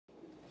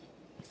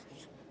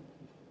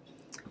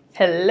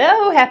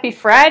Hello, happy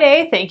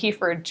Friday. Thank you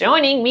for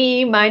joining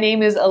me. My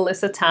name is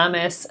Alyssa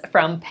Thomas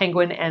from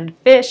Penguin and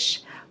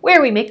Fish,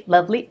 where we make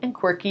lovely and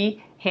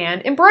quirky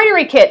hand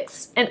embroidery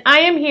kits. And I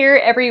am here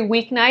every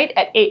weeknight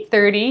at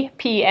 8:30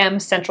 p.m.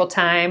 Central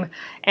Time.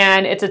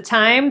 And it's a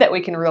time that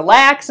we can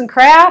relax and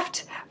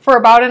craft for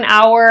about an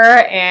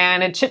hour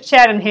and chit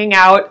chat and hang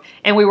out,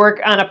 and we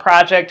work on a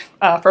project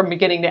from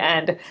beginning to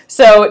end.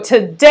 So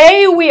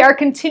today we are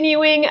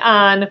continuing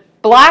on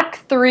Block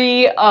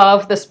 3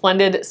 of the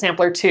Splendid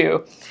Sampler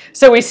 2.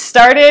 So we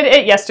started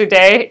it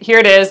yesterday. Here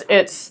it is.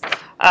 It's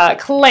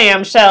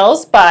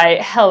Clamshells by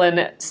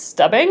Helen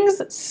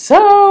Stubbings.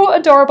 So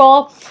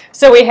adorable.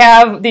 So we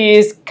have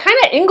these kind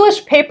of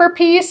English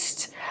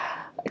paper-pieced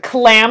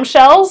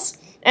clamshells,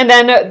 and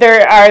then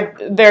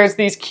there's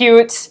these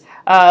cute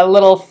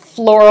little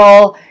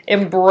floral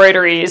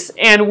embroideries.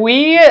 And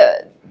we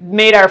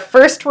made our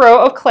first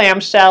row of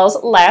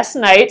clamshells last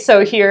night.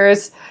 So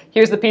here's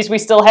the piece. We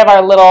still have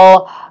our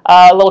little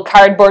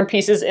cardboard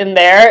pieces in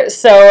there.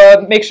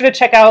 So make sure to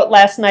check out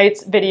last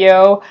night's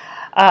video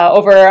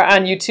over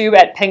on YouTube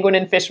at Penguin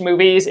and Fish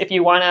Movies if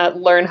you want to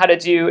learn how to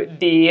do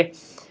the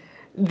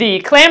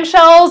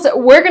clamshells.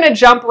 We're going to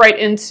jump right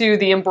into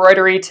the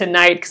embroidery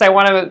tonight because I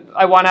want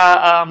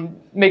to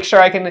make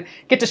sure I can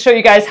get to show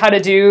you guys how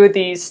to do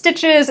these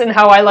stitches and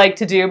how I like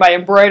to do my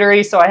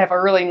embroidery. So I have a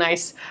really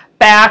nice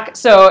back.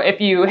 So if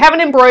you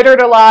haven't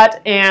embroidered a lot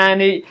and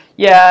you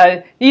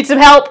need some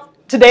help,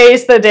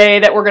 today's the day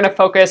that we're going to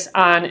focus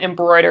on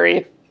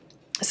embroidery.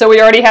 So we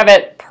already have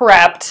it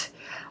prepped.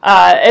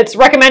 It's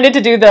recommended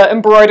to do the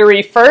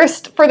embroidery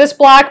first for this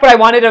block, but I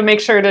wanted to make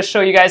sure to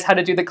show you guys how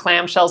to do the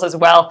clamshells as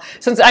well,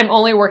 since I'm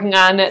only working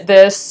on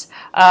this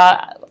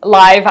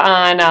live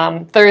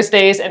on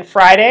Thursdays and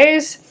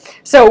Fridays.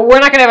 So we're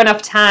not going to have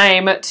enough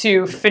time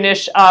to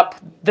finish up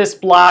this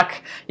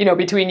block,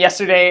 between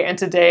yesterday and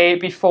today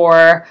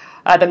before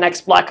the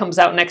next block comes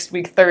out next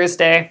week,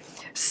 Thursday.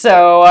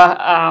 So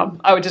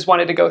I just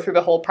wanted to go through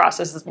the whole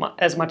process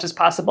as much as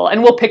possible,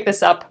 and we'll pick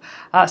this up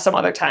some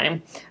other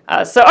time.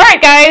 So all right,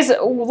 guys,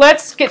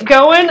 let's get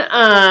going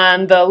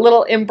on the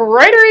little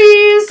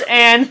embroideries,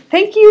 and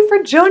thank you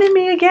for joining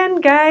me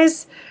again,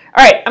 guys.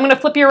 All right, I'm going to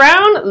flip you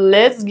around.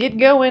 Let's get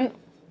going.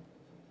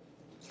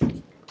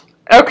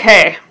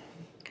 Okay.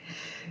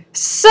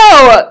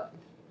 So,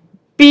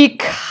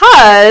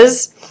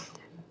 because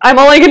I'm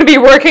only going to be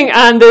working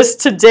on this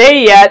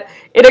today yet,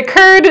 it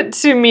occurred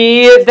to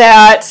me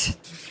that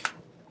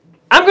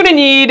I'm going to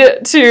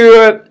need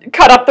to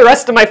cut up the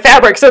rest of my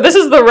fabric. So this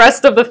is the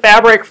rest of the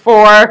fabric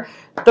for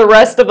the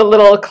rest of the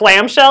little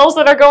clamshells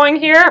that are going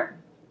here.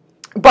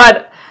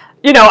 But,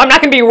 I'm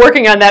not going to be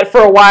working on that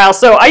for a while,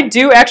 so I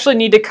do actually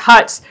need to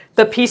cut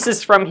the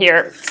pieces from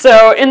here.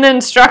 So in the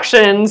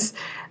instructions,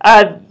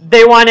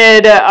 they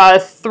wanted a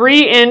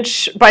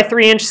 3-inch by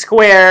 3-inch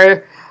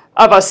square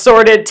of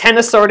 10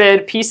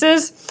 assorted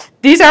pieces.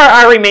 These are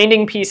our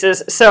remaining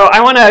pieces, so I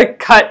want to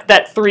cut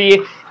that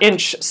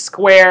 3-inch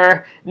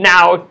square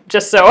now,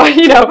 just so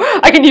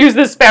I can use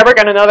this fabric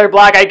on another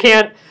block. I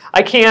can't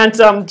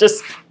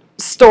just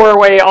store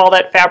away all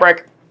that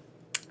fabric.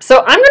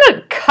 So I'm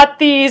going to cut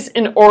these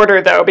in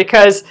order though,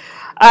 because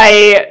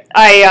I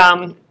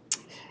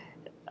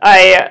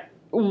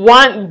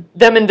want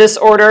them in this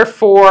order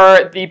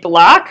for the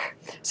block.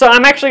 So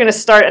I'm actually going to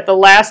start at the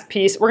last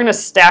piece. We're going to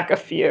stack a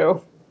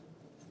few.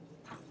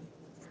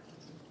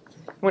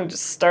 I'm going to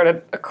just start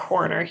at a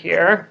corner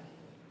here.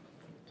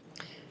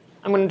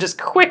 I'm going to just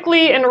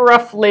quickly and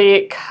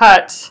roughly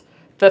cut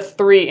the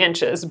 3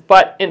 inches,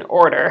 but in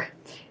order.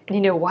 And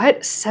you know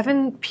what?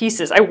 7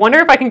 pieces. I wonder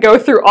if I can go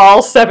through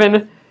all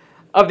 7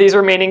 of these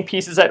remaining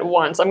pieces at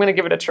once. I'm going to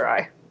give it a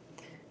try.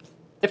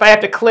 If I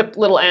have to clip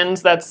little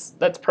ends, that's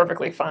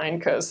perfectly fine,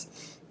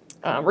 because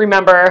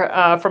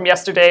remember from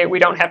yesterday, we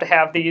don't have to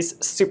have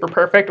these super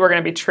perfect. We're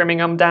going to be trimming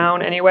them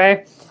down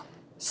anyway.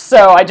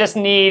 So I just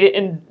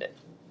need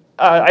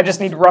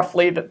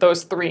roughly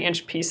those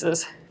 3-inch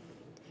pieces.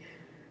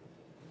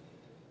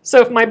 So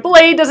if my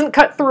blade doesn't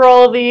cut through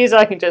all of these,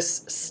 I can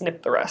just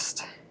snip the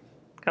rest.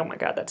 Oh my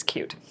God, that's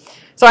cute.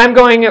 So I'm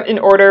going in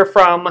order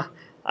from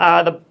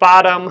the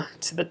bottom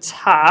to the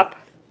top.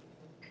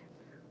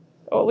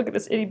 Oh, look at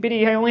this itty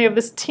bitty. I only have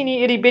this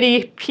teeny itty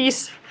bitty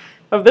piece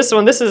of this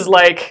one. This is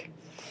like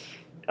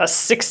a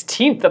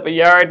 1/16 of a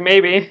yard,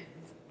 maybe.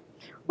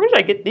 Where did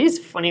I get these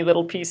funny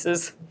little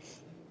pieces?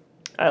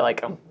 I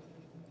like them.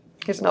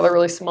 Here's another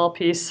really small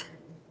piece.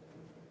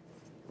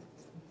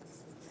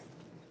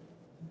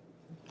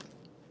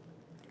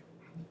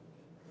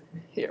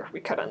 Here, we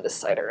cut on this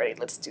side already.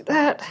 Let's do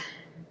that.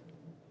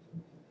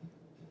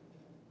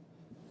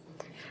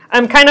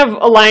 I'm kind of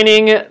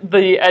aligning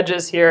the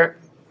edges here,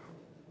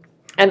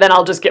 and then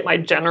I'll just get my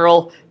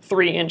general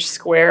 3-inch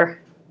square.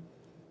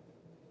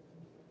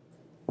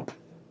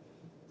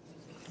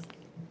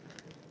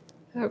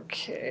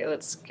 Okay,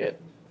 let's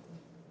get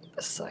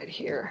this side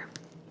here.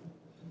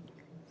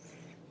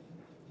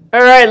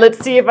 All right, let's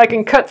see if I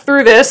can cut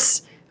through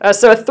this.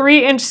 So a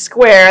 3-inch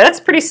square, that's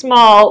pretty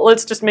small.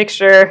 Let's just make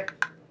sure.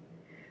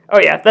 Oh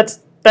yeah,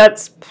 that's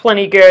that's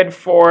plenty good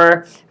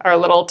for our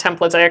little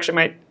templates. I actually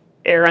might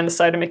err on the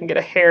side of making it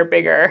a hair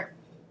bigger.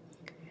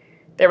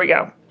 There we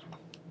go.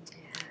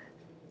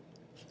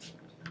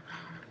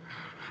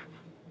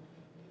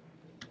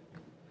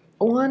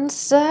 One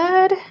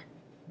side.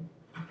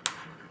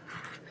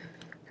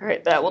 All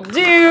right, that will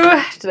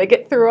do. Did I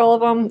get through all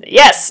of them?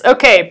 Yes,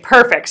 okay,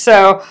 perfect.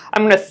 So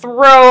I'm gonna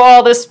throw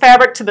all this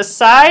fabric to the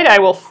side. I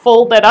will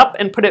fold that up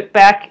and put it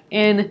back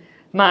in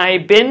my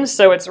bin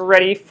so it's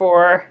ready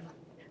for,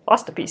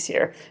 lost a piece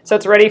here. So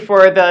it's ready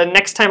for the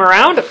next time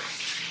around.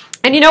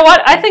 And you know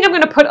what? I think I'm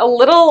gonna put a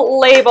little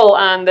label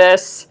on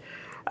this.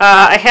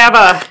 I have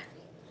a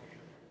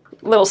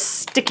little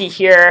sticky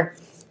here.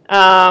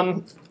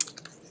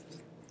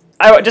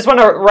 I just want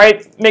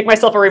to make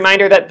myself a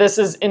reminder that this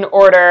is in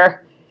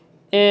order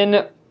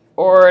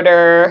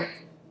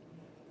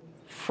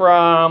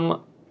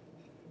from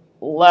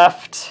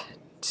left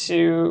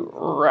to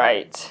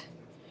right.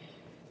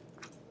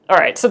 All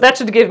right, so that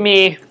should give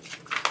me,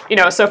 you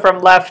know, so from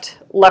left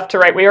to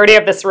right. We already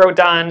have this row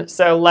done,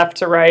 so left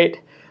to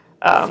right.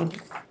 I'll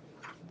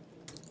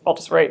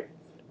just write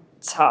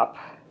top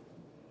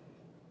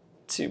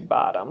to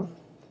bottom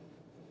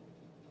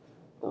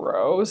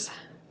rows.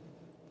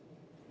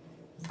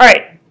 All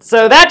right,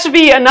 so that should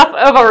be enough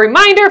of a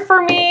reminder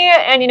for me.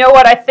 And you know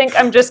what? I think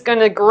I'm just going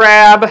to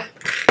grab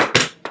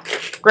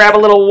a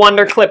little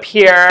wonder clip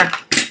here,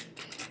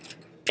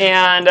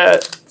 and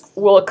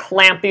we'll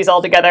clamp these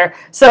all together.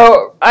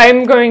 So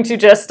I'm going to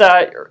just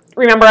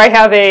remember I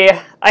have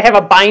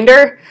a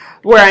binder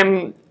where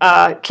I'm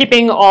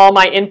keeping all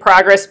my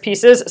in-progress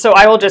pieces. So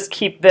I will just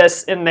keep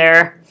this in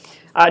there,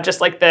 just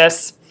like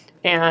this.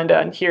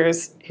 And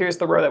here's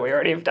the row that we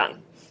already have done.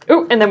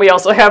 Ooh, and then we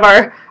also have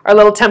our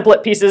little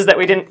template pieces that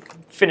we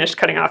didn't finish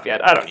cutting off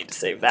yet. I don't need to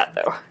save that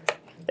though.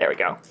 There we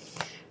go.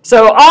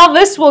 So all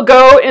this will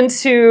go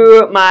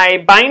into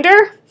my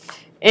binder,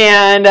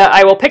 and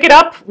I will pick it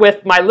up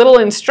with my little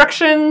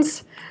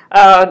instructions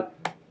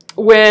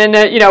when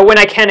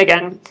I can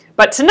again.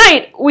 But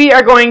tonight we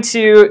are going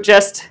to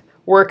just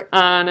work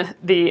on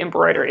the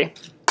embroidery.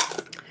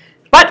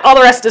 But all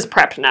the rest is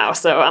prepped now,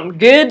 so I'm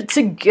good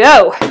to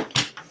go.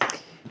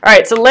 All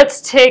right, so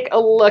let's take a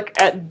look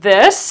at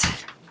this.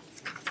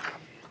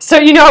 So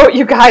you know,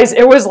 you guys,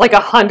 it was like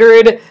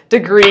 100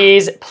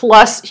 degrees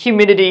plus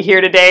humidity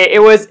here today. It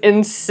was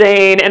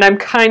insane, and I'm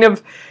kind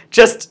of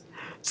just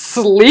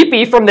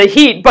sleepy from the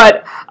heat,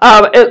 but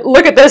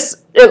look at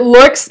this. It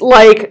looks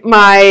like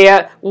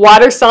my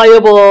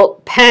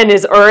water-soluble pen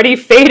is already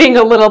fading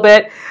a little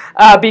bit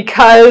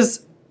because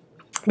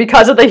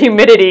of the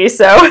humidity,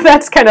 so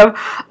that's kind of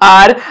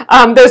odd.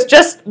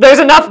 There's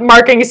enough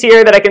markings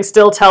here that I can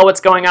still tell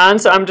what's going on,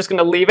 so I'm just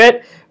going to leave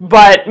it.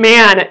 But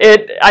man,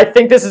 I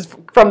think this is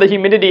from the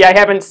humidity. I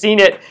haven't seen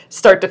it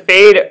start to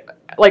fade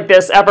like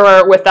this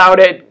ever without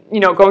it, you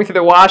know, going through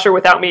the wash or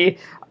without me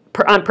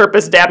on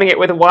purpose dabbing it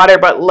with water.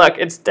 But look,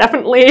 it's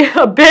definitely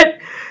a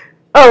bit.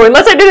 Oh,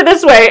 unless I did it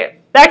this way,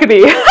 that could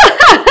be. All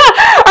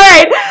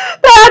right,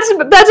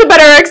 that's a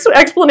better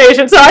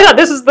explanation. So I thought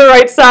this is the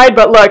right side,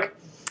 but look.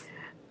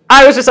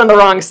 I was just on the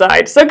wrong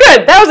side. So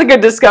good, that was a good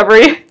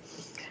discovery. It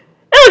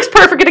looks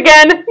perfect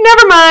again.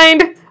 Never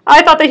mind.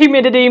 I thought the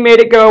humidity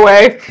made it go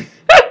away.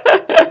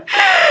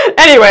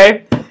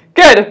 Anyway,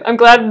 good. I'm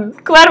glad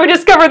we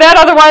discovered that.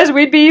 Otherwise,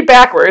 we'd be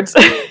backwards.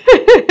 All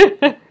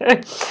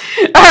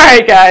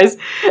right, guys.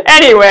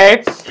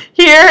 Anyway,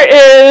 here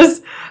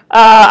is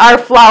our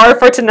flower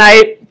for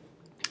tonight.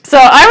 So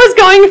I was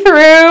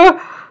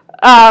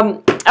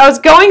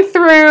going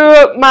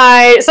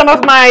through some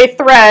of my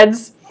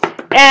threads.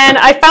 And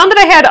I found that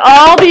I had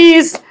all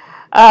these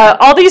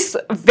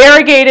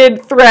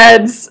variegated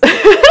threads.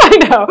 I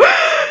know.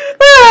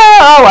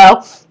 Oh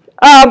well.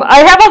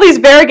 I have all these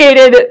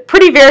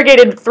pretty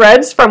variegated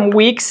threads from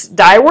Weeks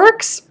Dye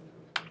Works,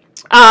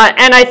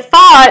 and I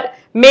thought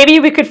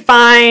maybe we could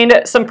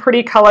find some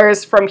pretty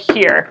colors from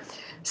here.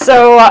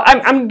 So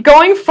I'm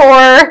going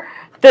for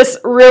this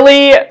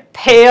really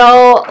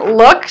pale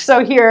look.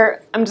 So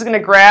here I'm just going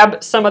to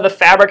grab some of the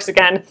fabrics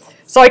again.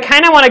 So I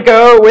kind of want to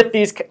go with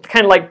these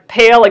kind of like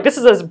pale, like this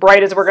is as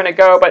bright as we're going to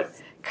go, but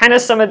kind of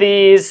some of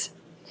these,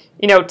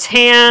 you know,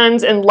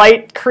 tans and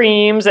light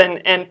creams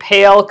and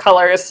pale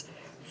colors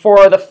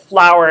for the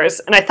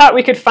flowers. And I thought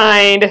we could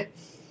find,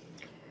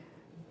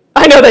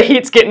 I know the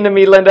heat's getting to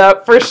me,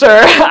 Linda, for sure.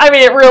 I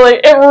mean, it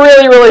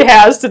really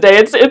has today.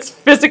 It's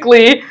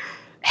physically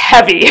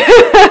heavy,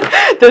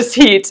 this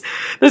heat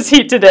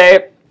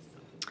today.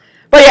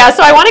 But yeah,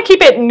 so I want to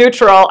keep it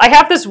neutral. I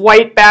have this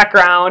white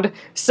background,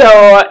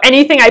 so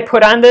anything I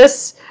put on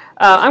this,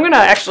 I'm going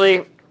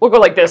to we'll go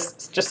like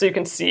this, just so you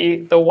can see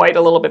the white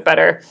a little bit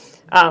better.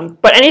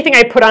 But anything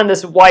I put on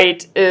this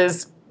white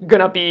is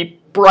going to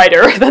be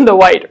brighter than the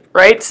white,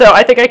 right? So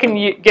I think I can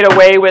get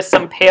away with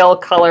some pale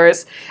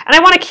colors. And I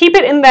want to keep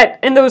it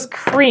in those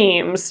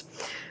creams.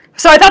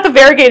 So I thought the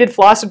variegated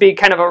floss would be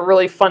kind of a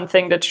really fun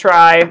thing to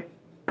try.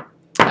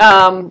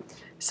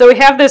 So we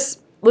have this.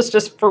 Let's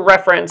just, for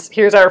reference,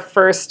 here's our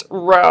first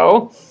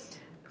row.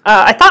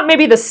 I thought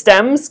maybe the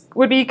stems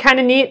would be kind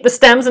of neat. The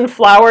stems and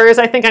flowers,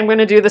 I think I'm going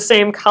to do the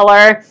same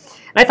color.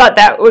 And I thought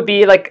that would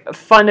be like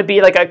fun to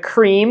be like a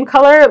cream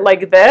color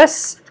like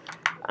this.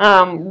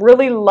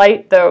 Really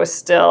light though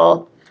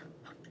still.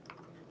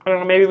 I don't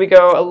know, maybe we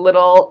go a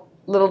little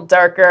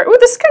darker. Ooh,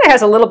 this kind of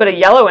has a little bit of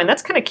yellow in.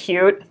 That's kind of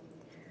cute.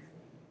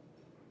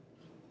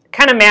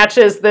 Kind of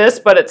matches this,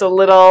 but it's a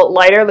little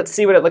lighter. Let's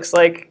see what it looks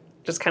like.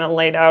 Just kind of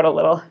laid out a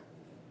little.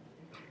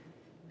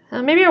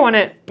 Maybe I want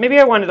it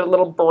a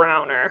little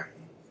browner.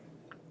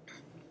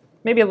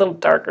 Maybe a little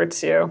darker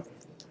too.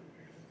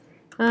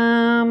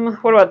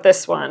 What about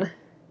this one?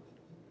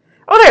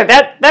 Oh, there,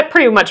 that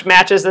pretty much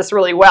matches this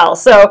really well.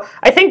 So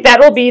I think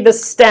that will be the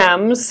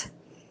stems.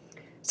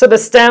 So the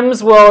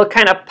stems will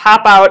kind of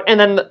pop out, and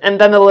then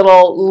the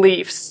little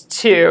leaves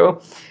too.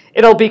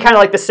 It'll be kind of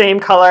like the same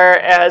color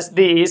as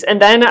these.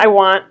 And then I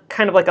want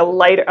kind of like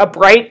a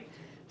bright,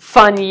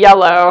 fun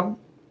yellow.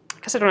 I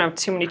guess I don't have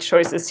too many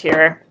choices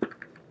here.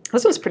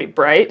 This one's pretty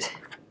bright.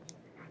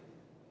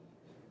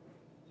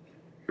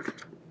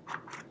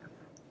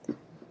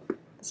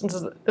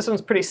 This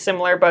one's pretty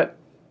similar, but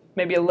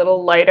maybe a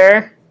little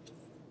lighter.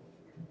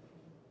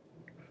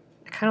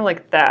 Kind of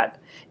like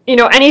that. You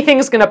know,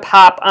 anything's gonna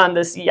pop on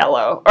this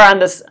yellow or on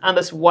this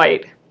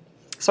white.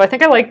 So I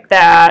think I like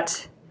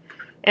that.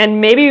 And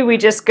maybe we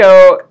just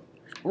go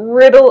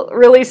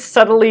really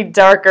subtly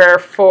darker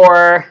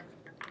for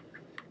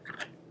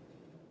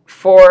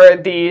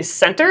the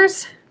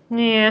centers.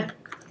 Yeah.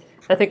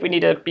 I think we need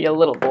to be a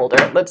little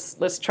bolder.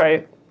 Let's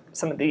try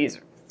some of these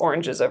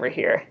oranges over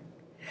here.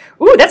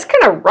 Ooh, that's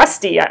kind of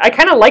rusty. I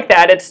kind of like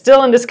that. It's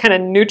still in this kind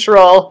of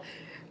neutral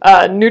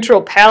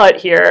palette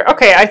here.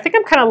 Okay, I think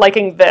I'm kind of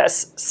liking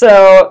this.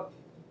 So,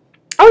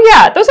 oh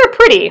yeah, those are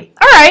pretty.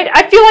 All right,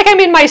 I feel like I'm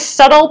in my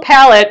subtle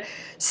palette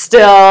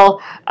still,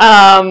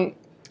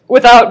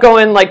 without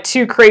going like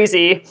too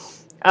crazy.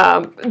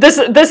 This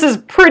is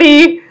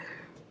pretty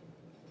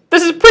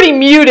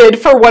muted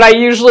for what I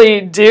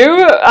usually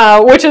do,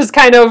 which is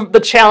kind of the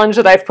challenge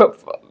that I've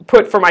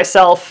put for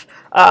myself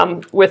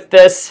with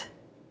this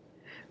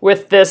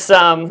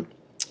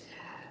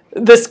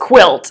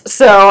quilt.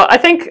 So I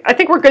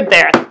think we're good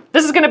there.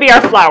 This is going to be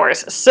our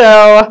flowers.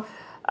 So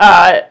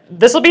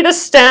this will be the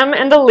stem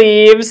and the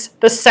leaves.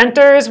 The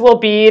centers will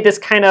be this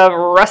kind of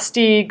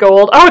rusty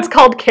gold. Oh, it's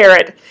called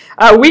Carrot.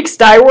 Weeks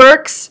Dye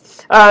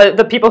Works,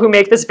 the people who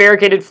make this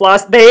variegated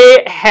floss,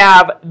 they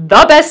have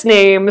the best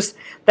names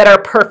that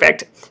are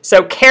perfect.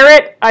 So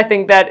Carrot, I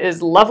think that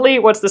is lovely.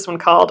 What's this one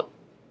called?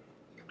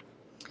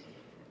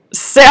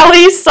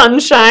 Sally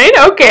Sunshine.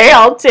 Okay,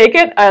 I'll take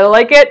it. I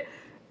like it.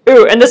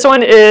 Ooh, and this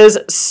one is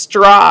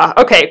Straw.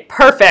 Okay,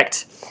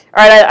 perfect.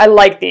 All right, I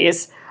like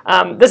these.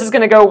 This is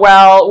going to go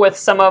well with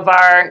some of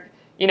our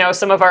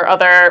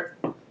other,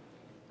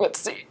 let's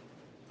see,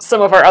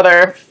 some of our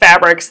other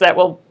fabrics that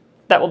will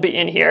be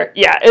in here.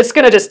 Yeah, it's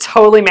going to just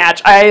totally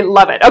match. I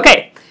love it.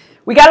 Okay,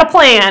 we got a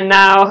plan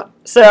now.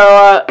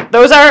 So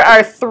those are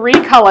our three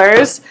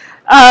colors.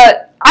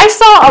 I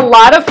saw a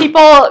lot of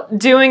people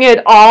doing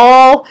it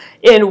all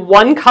in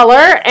one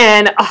color,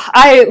 and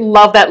I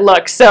love that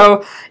look.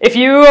 So if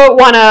you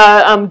want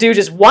to do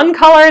just one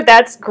color,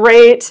 that's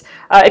great.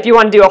 If you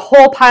want to do a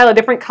whole pile of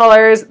different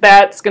colors,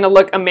 that's going to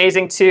look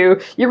amazing too.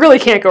 You really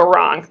can't go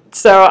wrong.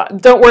 So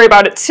don't worry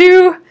about it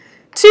too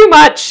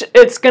much.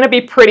 It's going to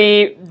be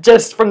pretty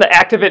just from the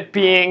act of it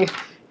being,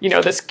 you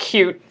know, this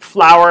cute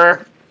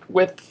flower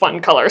with fun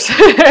colors.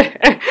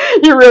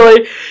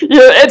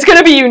 It's going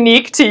to be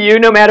unique to you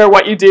no matter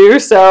what you do,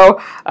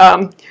 so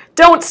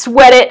don't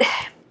sweat it.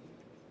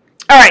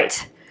 All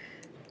right,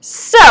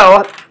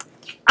 so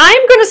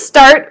I'm going to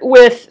start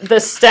with the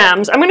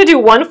stems. I'm going to do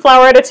one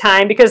flower at a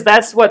time because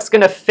that's what's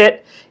going to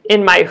fit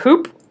in my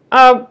hoop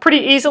pretty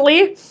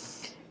easily.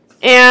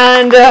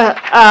 And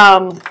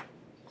how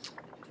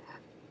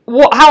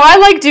I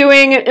like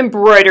doing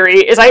embroidery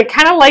is I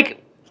kind of like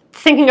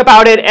thinking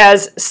about it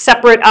as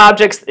separate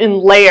objects in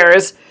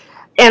layers,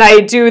 and I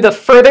do the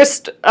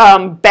furthest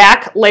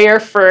back layer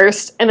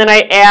first, and then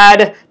I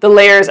add the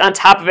layers on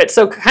top of it.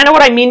 So kind of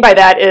what I mean by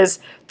that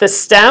is the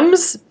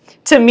stems,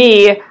 to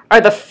me,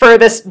 are the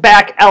furthest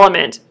back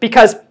element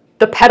because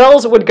the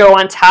petals would go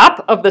on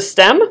top of the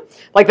stem.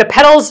 Like the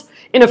petals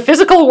in a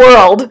physical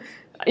world,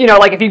 you know,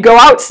 like if you go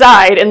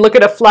outside and look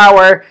at a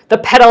flower, the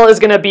petal is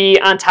going to be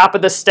on top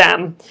of the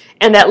stem,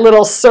 and that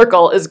little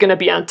circle is going to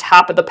be on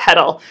top of the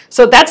petal.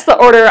 So that's the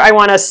order I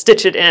want to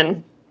stitch it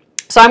in.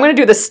 So I'm going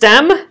to do the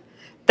stem,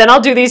 then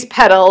I'll do these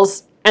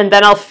petals, and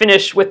then I'll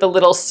finish with the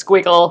little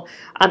squiggle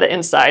on the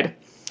inside.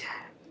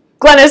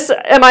 Glennis,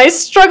 am I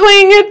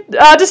struggling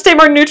to stay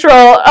more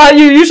neutral?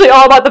 You're usually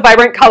all about the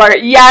vibrant color.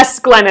 Yes,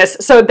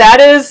 Glennis. So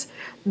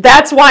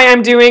that's why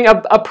I'm doing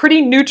a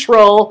pretty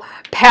neutral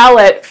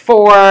palette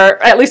for,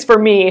 at least for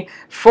me,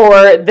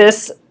 for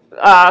this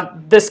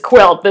this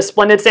quilt, this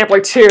Splendid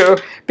Sampler 2,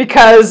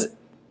 because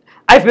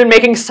I've been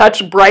making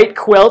such bright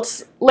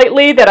quilts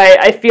lately that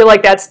I feel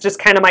like that's just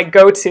kind of my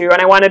go-to, and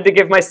I wanted to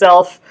give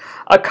myself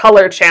a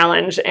color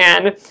challenge,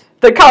 and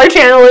the color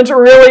challenge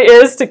really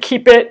is to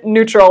keep it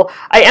neutral.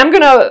 I am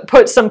going to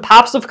put some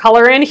pops of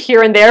color in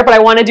here and there, but I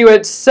want to do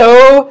it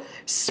so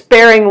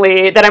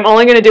sparingly that I'm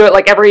only going to do it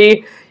like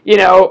every,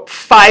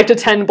 5 to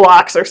 10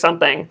 blocks or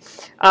something.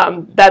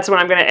 That's when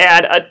I'm going to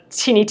add a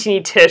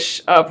teeny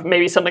tish of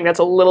maybe something that's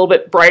a little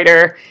bit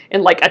brighter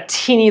in like a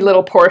teeny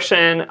little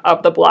portion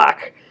of the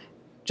block,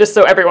 just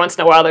so every once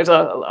in a while there's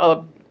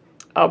a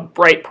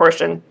bright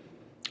portion.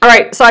 All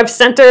right, so I've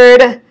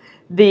centered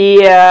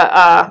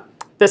the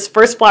this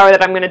first flower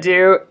that I'm going to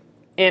do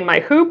in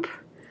my hoop.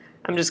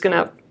 I'm just going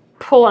to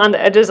pull on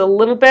the edges a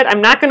little bit. I'm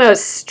not going to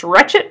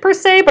stretch it per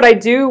se, but I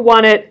do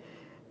want it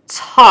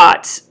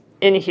taut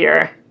in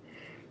here.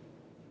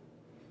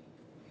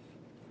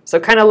 So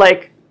kind of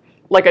like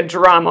a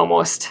drum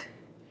almost.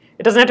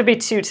 It doesn't have to be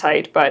too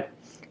tight, but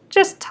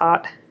just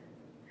taut.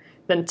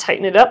 Then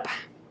tighten it up.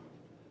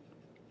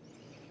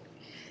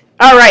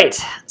 All right,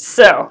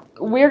 so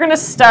we're going to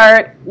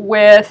start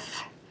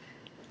with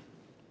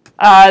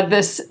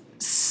this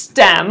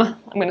stem.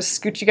 I'm going to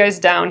scoot you guys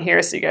down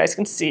here so you guys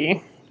can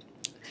see.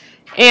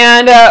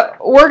 And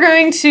we're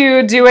going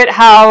to do it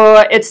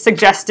how it's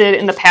suggested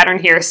in the pattern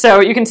here.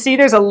 So you can see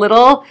there's a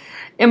little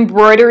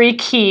embroidery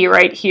key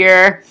right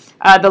here.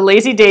 The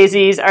lazy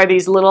daisies are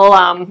these little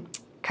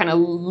kind of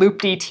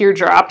loopy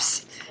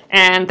teardrops,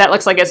 and that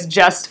looks like it's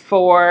just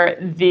for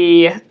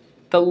the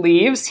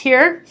leaves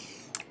here.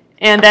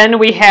 And then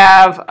we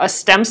have a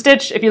stem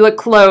stitch. If you look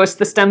close,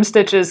 the stem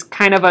stitch is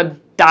kind of a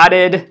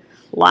dotted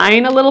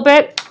line a little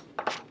bit.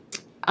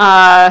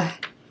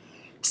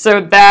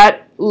 So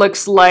that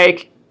looks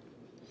like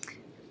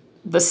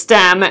the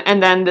stem,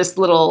 and then this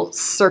little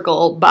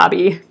circle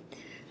bobby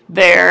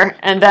there.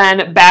 And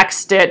then back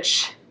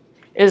stitch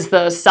is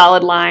the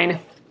solid line.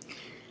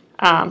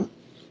 And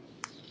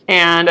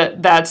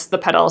that's the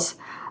petals.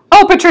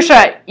 Oh,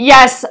 Patricia,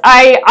 yes,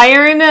 I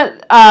iron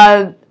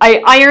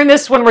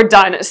this when we're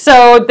done.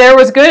 So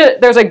there's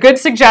a good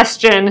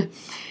suggestion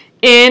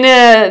in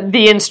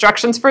the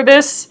instructions for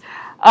this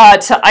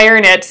to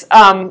iron it.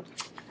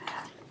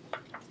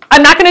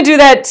 I'm not going to do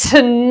that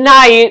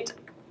tonight,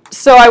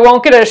 so I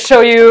won't get to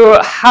show you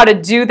how to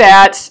do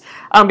that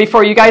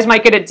before you guys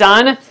might get it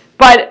done.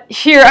 But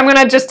here, I'm going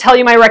to just tell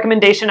you my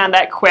recommendation on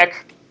that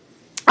quick.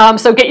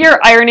 So get your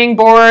ironing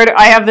board.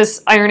 I have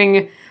this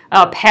ironing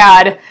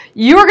pad.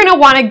 You are going to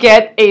want to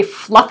get a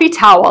fluffy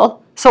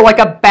towel, so like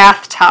a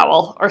bath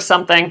towel or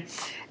something.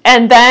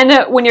 And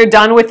then when you're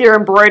done with your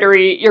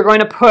embroidery, you're going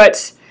to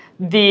put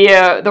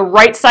the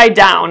right side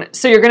down.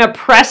 So you're going to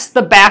press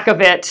the back of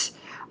it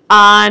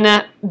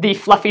on the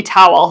fluffy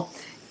towel.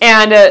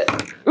 And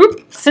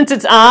since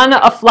it's on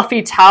a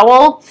fluffy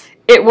towel,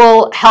 it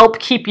will help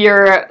keep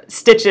your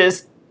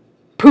stitches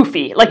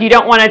poofy. Like, you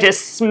don't want to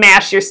just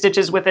smash your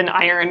stitches with an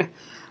iron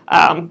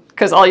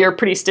because all your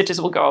pretty stitches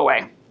will go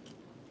away.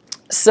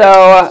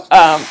 So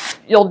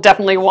you'll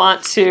definitely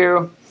want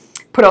to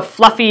put a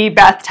fluffy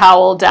bath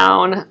towel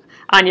down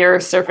on your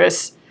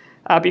surface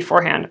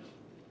beforehand.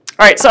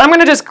 All right, so I'm going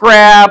to just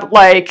grab,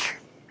 like,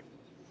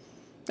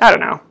 I don't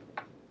know,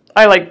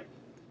 I like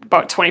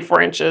about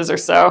 24 inches or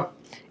so,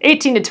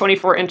 18 to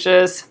 24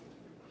 inches.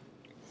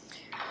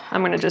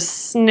 I'm going to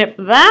just snip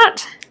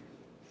that.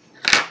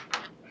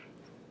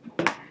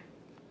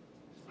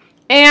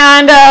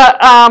 And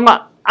I'm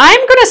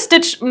going to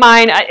stitch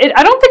mine.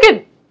 I don't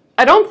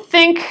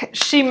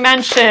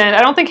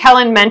think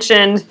Helen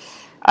mentioned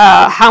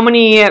how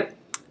many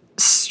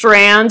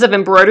strands of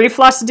embroidery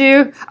floss to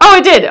do. Oh,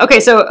 it did. Okay,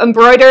 so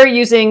embroider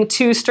using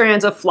 2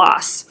 strands of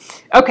floss.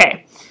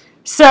 Okay,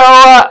 so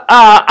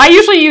I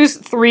usually use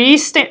three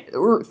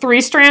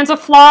strands of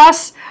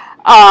floss,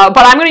 but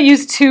I'm going to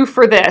use 2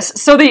 for this.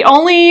 So the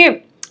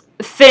only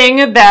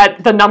thing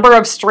that the number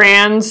of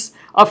strands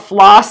of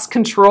floss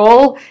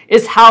control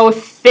is how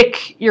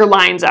thick your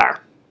lines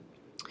are.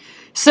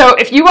 So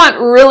if you want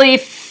really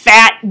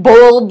fat,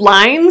 bold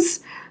lines,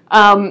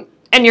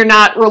 and you're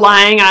not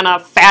relying on a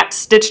fat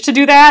stitch to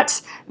do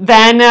that,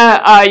 then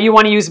you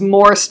want to use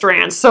more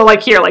strands. So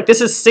like here, like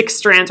this is 6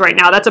 strands right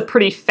now. That's a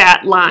pretty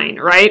fat line,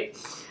 right?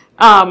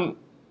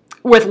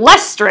 With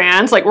less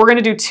strands, like we're going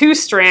to do 2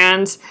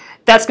 strands,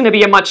 that's going to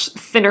be a much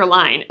thinner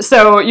line.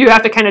 So you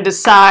have to kind of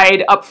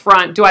decide up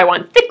front, do I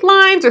want thick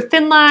lines or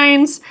thin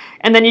lines?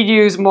 And then you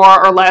use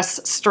more or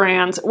less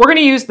strands. We're going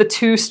to use the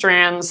 2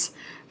 strands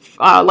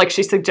like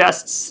she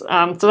suggests.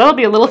 So that'll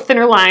be a little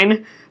thinner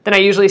line than I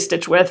usually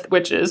stitch with,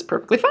 which is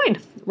perfectly fine.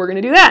 We're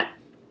going to do that.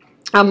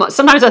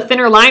 Sometimes a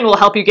thinner line will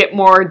help you get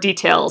more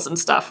details and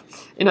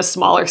stuff in a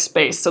smaller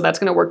space, so that's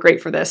going to work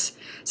great for this.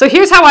 So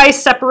here's how I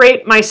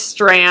separate my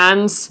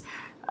strands.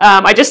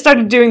 I just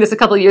started doing this a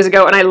couple of years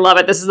ago, and I love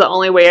it. This is the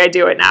only way I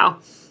do it now.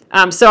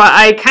 So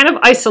I kind of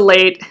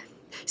isolate.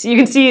 So you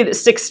can see the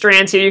 6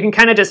 strands here. You can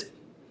kind of just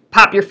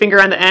pop your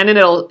finger on the end, and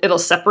it'll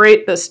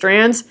separate the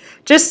strands.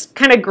 Just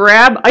kind of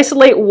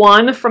isolate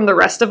one from the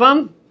rest of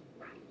them.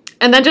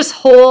 And then just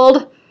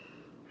hold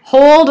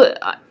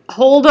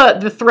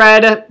the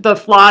thread, the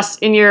floss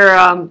in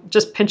your,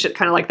 just pinch it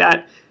kind of like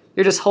that.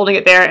 You're just holding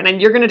it there, and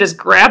then you're going to just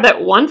grab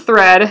that one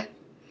thread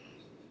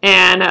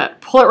and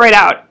pull it right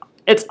out.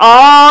 it's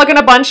all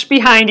gonna bunch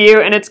behind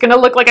you and it's gonna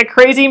look like a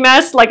crazy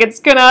mess, like it's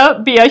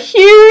gonna be a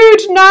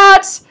huge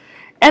knot.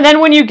 And then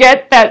when you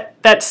get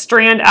that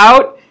strand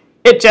out,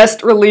 it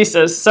just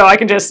releases. So I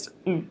can just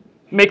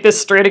make this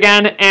straight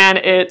again and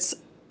it's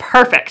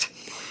perfect.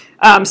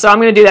 So I'm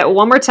gonna do that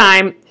one more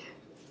time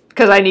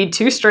because I need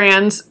 2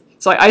 strands.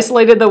 So I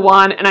isolated the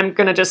one and I'm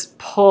gonna just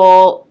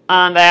pull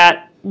on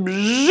that.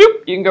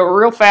 You can go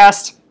real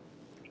fast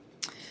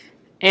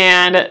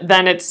and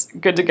then it's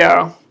good to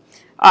go.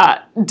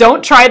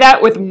 Don't try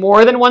that with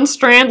more than 1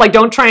 strand. Like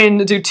don't try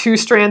and do 2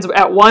 strands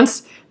at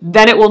once.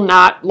 Then it will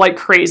knot like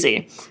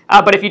crazy.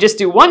 But if you just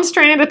do 1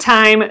 strand at a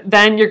time,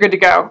 then you're good to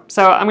go.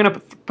 So I'm gonna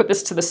put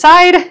this to the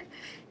side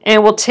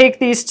and we'll take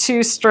these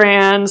 2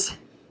 strands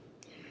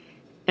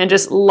and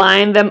just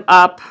line them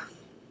up.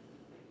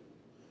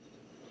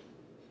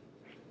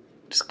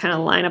 Just kind of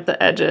line up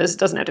the edges. It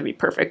doesn't have to be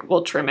perfect.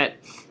 We'll trim it.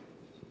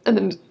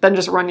 And then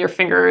just run your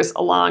fingers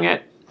along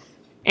it.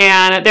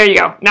 And there you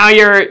go. Now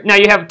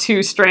you have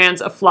 2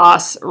 strands of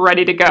floss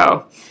ready to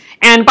go.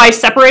 And by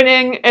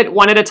separating it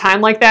one at a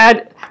time like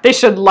that, they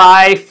should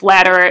lie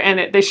flatter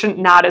and they shouldn't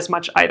knot as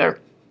much either.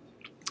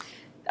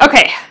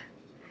 Okay,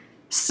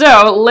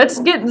 so let's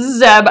get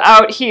Zeb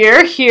out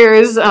here.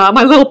 Here's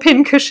my little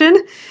pin cushion.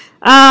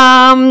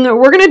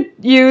 We're gonna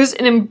use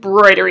an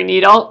embroidery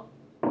needle.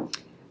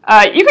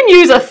 You can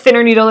use a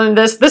thinner needle than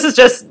this. This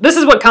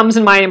is what comes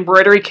in my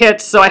embroidery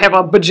kits, so I have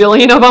a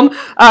bajillion of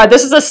them.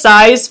 This is a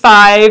size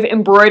 5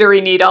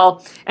 embroidery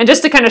needle. And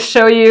just to kind of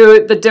show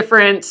you the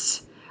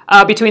difference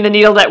between the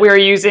needle that we were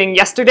using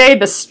yesterday,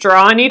 the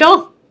straw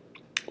needle,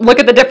 look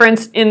at the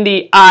difference in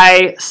the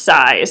eye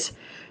size.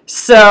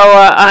 So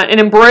an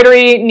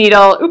embroidery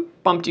needle,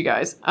 oop, bumped you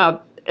guys.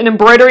 An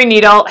embroidery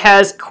needle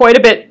has quite a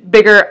bit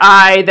bigger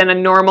eye than a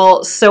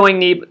normal sewing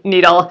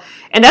needle,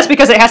 and that's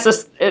because it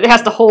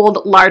has to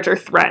hold larger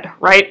thread,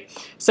 right?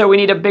 So we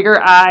need a bigger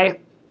eye.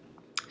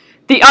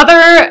 The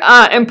other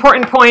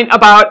important point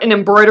about an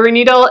embroidery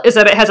needle is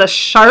that it has a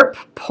sharp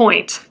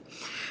point.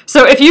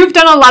 So if you've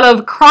done a lot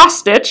of cross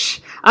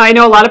stitch, I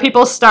know a lot of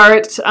people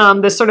start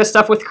this sort of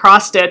stuff with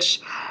cross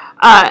stitch.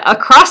 A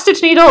cross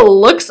stitch needle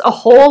looks a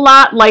whole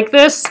lot like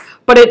this,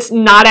 but it's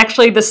not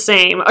actually the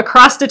same. A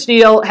cross stitch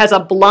needle has a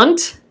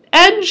blunt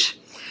edge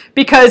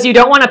because you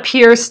don't want to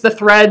pierce the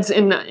threads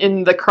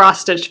in the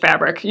cross stitch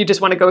fabric. You just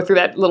want to go through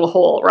that little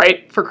hole,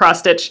 right, for cross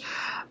stitch.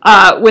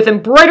 With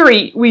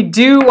embroidery, we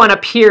do want to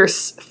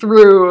pierce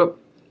through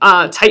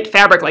tight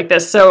fabric like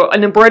this. So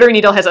an embroidery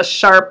needle has a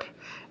sharp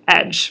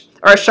edge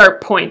or a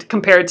sharp point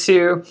compared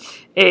to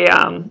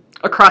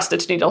a cross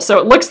stitch needle. So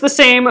it looks the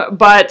same,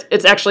 but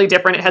it's actually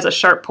different. It has a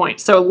sharp point.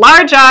 So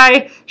large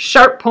eye,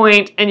 sharp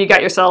point, and you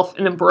got yourself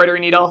an embroidery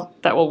needle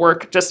that will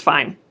work just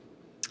fine.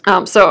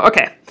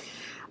 Okay,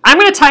 I'm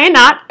going to tie a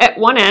knot at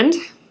one end.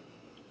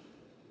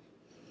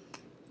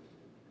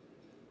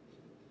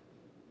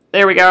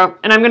 There we go.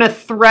 And I'm going to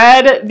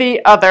thread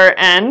the other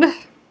end.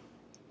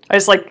 I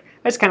just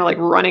kind of like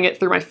running it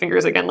through my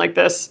fingers again like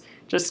this,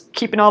 just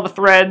keeping all the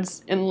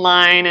threads in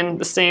line and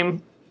the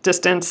same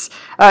distance.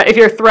 If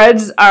your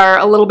threads are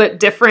a little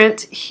bit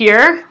different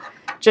here,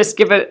 just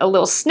give it a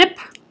little snip,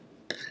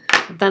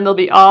 then they'll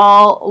be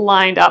all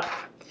lined up.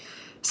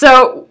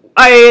 So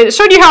I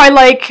showed you how I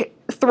like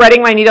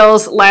threading my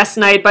needles last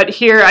night, but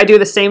here I do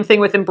the same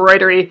thing with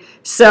embroidery.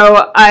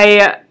 So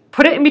I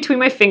put it in between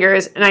my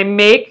fingers and I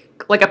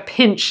make like a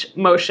pinch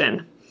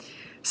motion.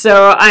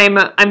 So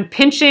I'm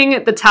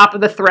pinching the top of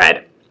the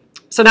thread.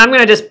 So now I'm going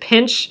to just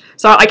pinch.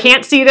 So I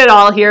can't see it at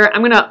all here.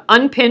 I'm going to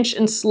unpinch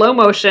in slow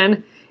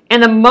motion.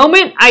 And the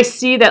moment I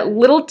see that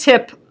little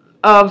tip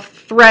of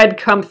thread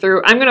come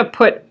through, I'm going to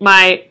put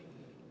my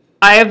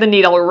eye of the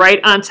needle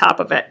right on top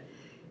of it.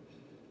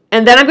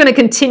 And then I'm going to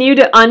continue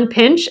to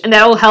unpinch, and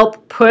that will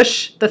help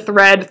push the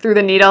thread through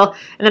the needle.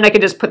 And then I can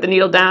just put the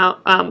needle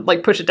down,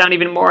 like push it down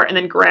even more, and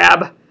then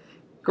grab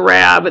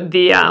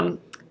the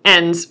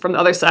ends from the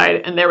other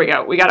side. And there we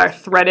go. We got our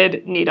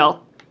threaded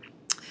needle.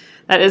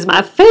 That is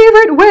my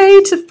favorite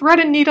way to thread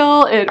a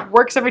needle. It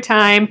works every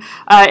time.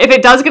 If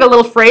it does get a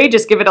little frayed,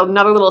 just give it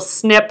another little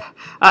snip.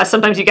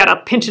 Sometimes you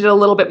gotta pinch it a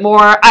little bit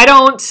more. I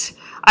don't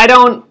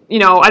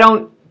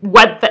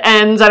wet the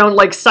ends. I don't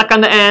like suck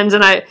on the ends,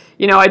 and I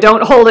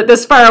don't hold it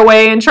this far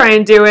away and try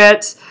and do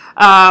it.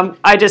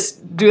 I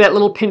just do that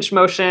little pinch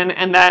motion,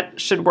 and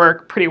that should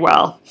work pretty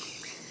well.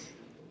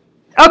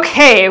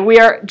 Okay, we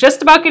are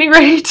just about getting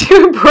ready to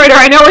embroider.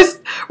 I know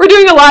we're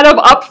doing a lot of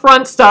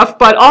upfront stuff,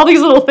 but all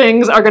these little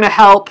things are going to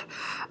help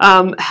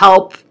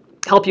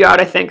you out,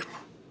 I think.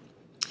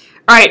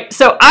 All right,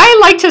 so I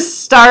like to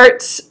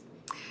start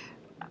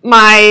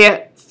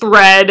my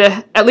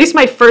thread, at least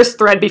my first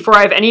thread, before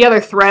I have any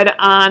other thread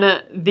on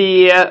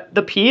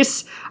the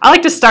piece. I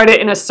like to start it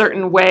in a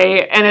certain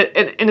way, and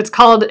it's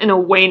called an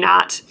away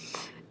knot.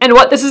 And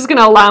what this is going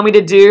to allow me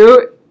to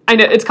do, I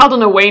know it's called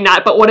an away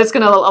knot, but what it's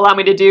going to allow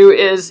me to do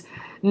is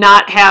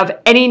not have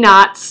any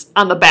knots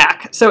on the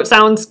back. So it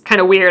sounds kind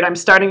of weird. I'm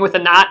starting with a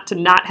knot to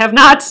not have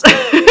knots,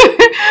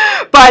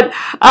 but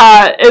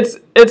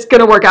it's going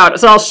to work out.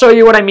 So I'll show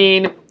you what I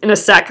mean in a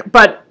sec.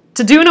 But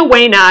to do an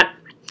away knot,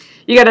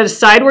 you got to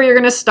decide where you're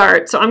going to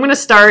start. So I'm going to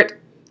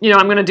start,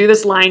 I'm going to do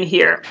this line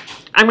here.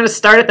 I'm going to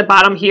start at the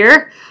bottom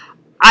here.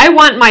 I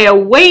want my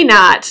away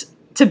knot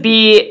to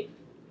be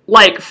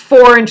like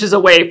 4 inches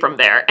away from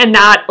there and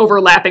not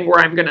overlapping where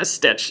I'm going to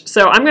stitch.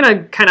 So I'm going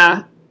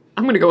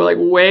to go like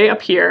way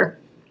up here,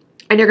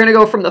 and you're going to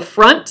go from the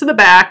front to the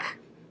back,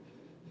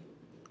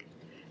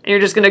 and you're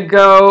just going to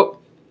go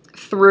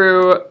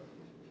through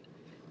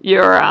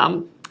your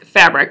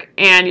fabric,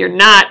 and your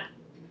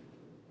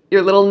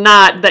little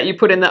knot that you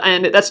put in the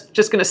end, that's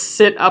just going to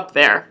sit up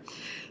there.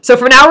 So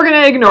for now, we're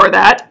going to ignore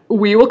that.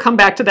 We will come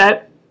back to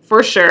that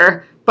for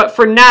sure. But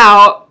for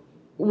now,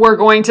 we're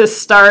going to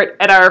start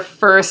at our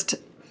first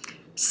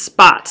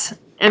spot.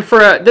 And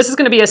this is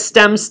going to be a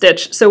stem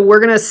stitch. So we're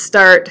going to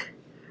start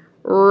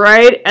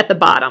right at the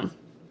bottom.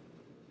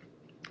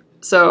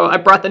 So I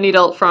brought the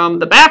needle from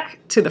the back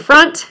to the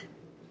front.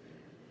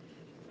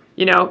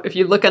 If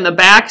you look on the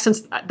back,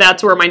 since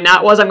that's where my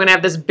knot was, I'm going to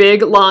have this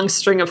big long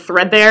string of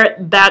thread there.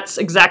 That's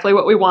exactly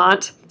what we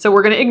want. So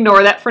we're going to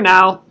ignore that for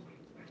now.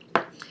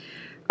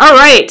 All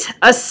right,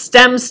 a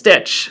stem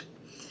stitch.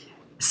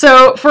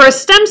 So for a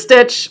stem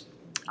stitch,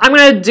 I'm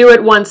going to do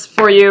it once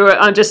for you,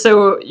 just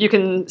so you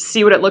can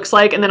see what it looks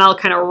like, and then I'll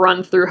kind of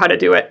run through how to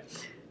do it.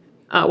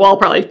 I'll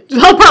probably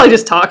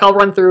just talk. I'll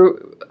run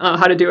through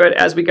how to do it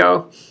as we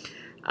go.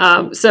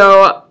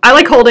 So I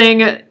like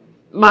holding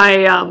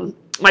my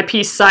my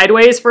piece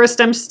sideways for a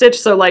stem stitch.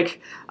 So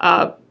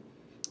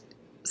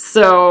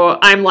so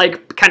I'm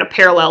like kind of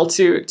parallel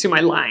to my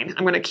line.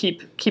 I'm going to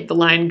keep the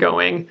line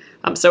going,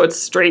 so it's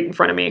straight in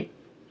front of me.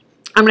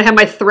 I'm going to have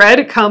my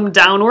thread come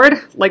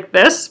downward like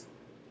this,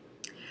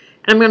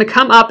 and I'm going to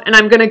come up, and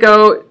I'm going to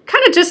go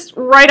kind of just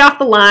right off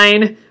the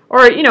line,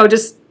 or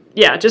just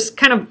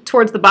kind of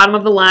towards the bottom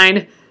of the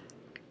line,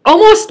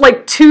 almost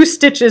like 2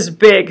 stitches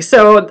big.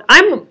 So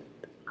I'm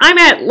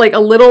at like a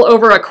little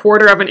over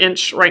 1/4 of an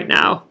inch right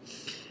now.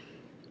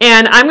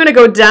 And I'm going to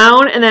go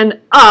down and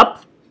then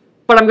up,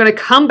 but I'm going to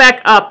come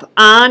back up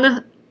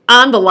on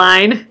the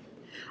line.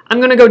 I'm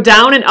going to go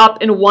down and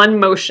up in one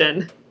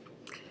motion.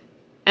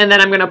 And then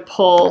I'm going to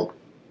pull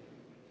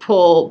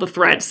the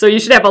thread. So you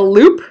should have a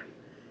loop.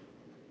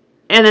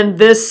 And then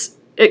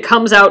it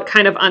comes out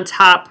kind of on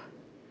top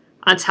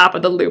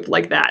of the loop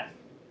like that.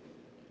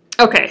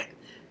 Okay,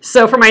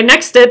 so for my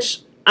next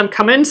stitch, I'm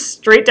coming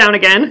straight down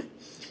again.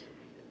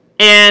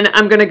 And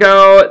I'm going to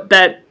go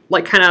that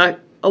like kind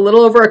of a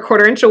little over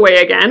 1/4 inch away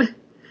again.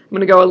 I'm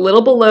going to go a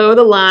little below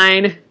the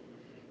line,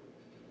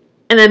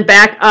 and then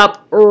back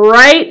up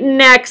right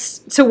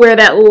next to where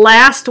that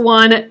last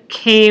one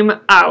came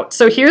out.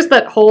 So here's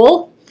that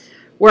hole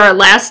where our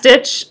last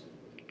stitch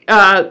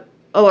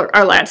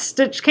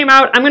came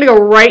out. I'm going to go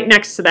right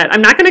next to that.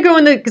 I'm not going to go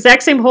in the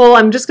exact same hole.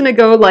 I'm just going to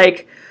go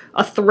like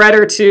a thread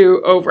or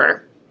 2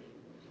 over.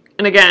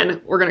 And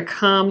again, we're going to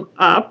come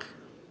up.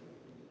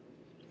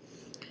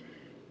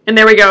 And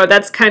there we go.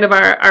 That's kind of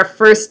our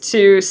first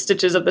 2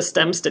 stitches of the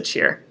stem stitch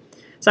here.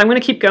 So I'm going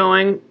to keep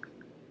going,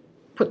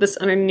 put this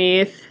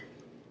underneath,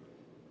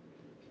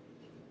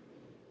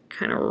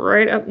 kind of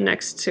right up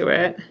next to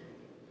it.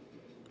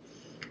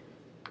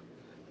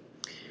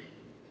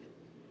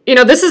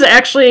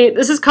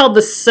 This is called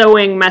the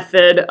sewing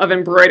method of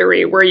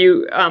embroidery, where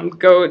you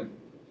go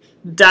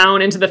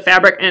down into the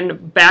fabric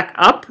and back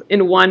up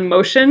in one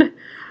motion.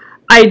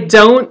 I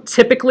don't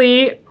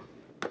typically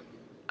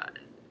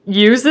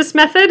use this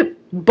method,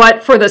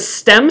 but for the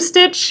stem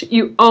stitch,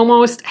 you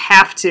almost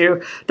have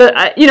to.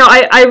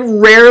 I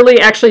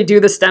rarely actually do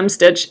the stem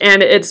stitch,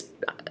 and it's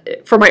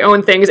for my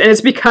own things, and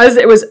it's because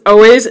it was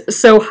always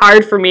so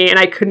hard for me, and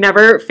I could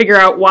never figure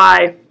out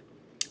why.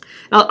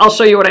 I'll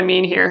show you what I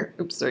mean here.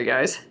 Oops, sorry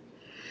guys.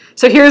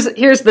 So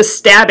here's the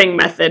stabbing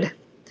method,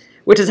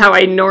 which is how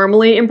I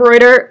normally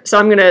embroider. So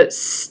I'm going to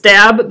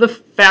stab the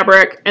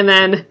fabric and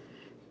then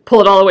pull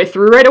it all the way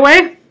through right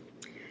away.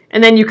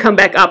 And then you come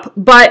back up.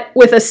 But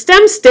with a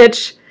stem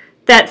stitch,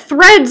 that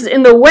thread's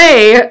in the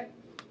way,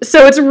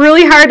 so it's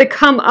really hard to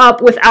come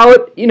up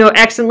without,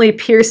 accidentally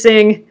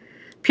piercing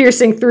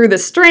through the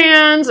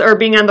strands or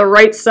being on the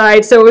right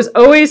side. So it was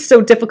always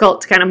so difficult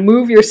to kind of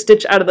move your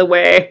stitch out of the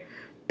way,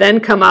 then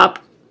come up,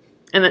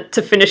 and then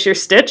to finish your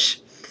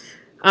stitch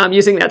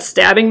using that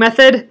stabbing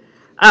method.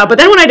 But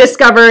then when I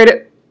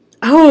discovered,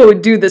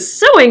 do the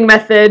sewing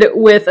method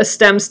with a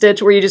stem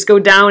stitch where you just go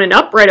down and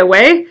up right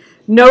away,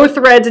 no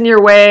threads in your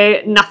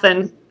way,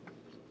 nothing.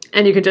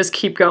 And you can just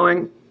keep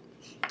going.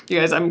 You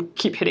guys,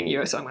 keep hitting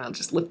you, so I'm going to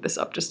just lift this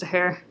up just a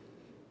hair.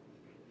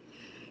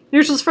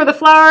 Neutrals for the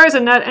flowers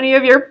and not any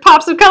of your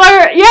pops of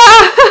color.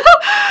 Yeah!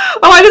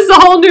 Oh, this is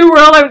a whole new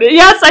world.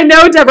 Yes, I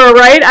know, Deborah,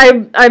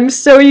 right? I'm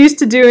so used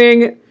to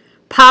doing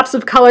pops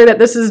of color that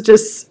this is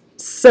just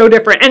so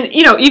different. And,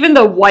 even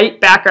the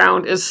white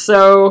background is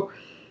so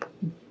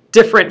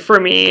different for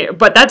me.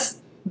 But that's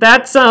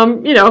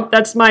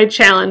my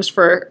challenge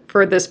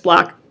for this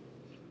block.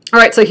 All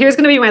right, so here's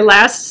going to be my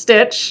last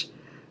stitch.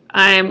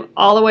 I'm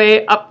all the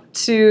way up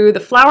to the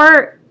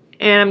flower,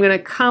 and I'm going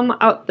to come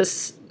out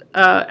this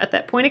at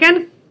that point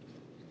again.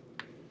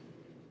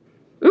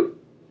 Oop.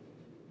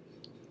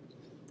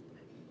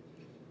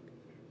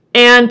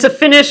 And to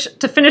finish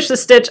the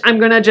stitch, I'm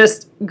going to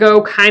just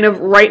go kind of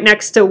right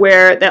next to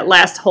where that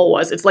last hole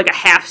was. It's like a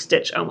half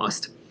stitch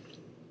almost.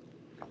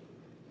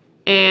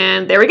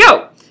 And there we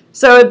go.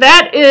 So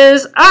that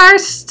is our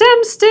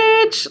stem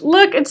stitch.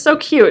 Look, it's so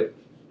cute.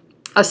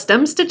 A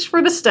stem stitch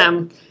for the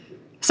stem.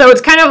 So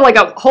it's kind of like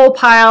a whole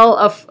pile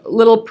of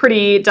little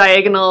pretty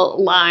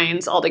diagonal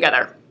lines all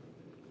together.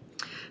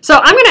 So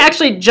I'm going to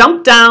actually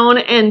jump down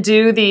and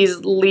do these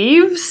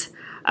leaves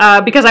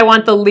because I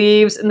want the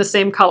leaves in the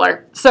same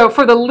color. So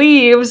for the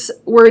leaves,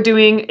 we're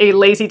doing a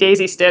lazy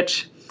daisy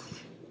stitch.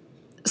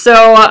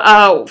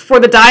 So for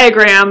the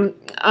diagram,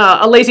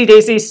 a lazy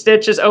daisy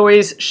stitch is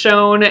always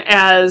shown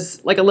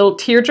as like a little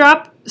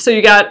teardrop. So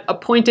you got a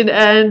pointed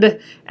end,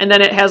 and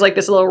then it has like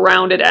this little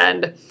rounded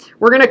end.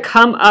 We're going to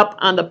come up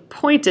on the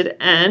pointed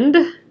end.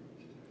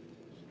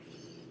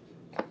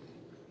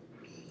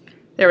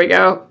 There we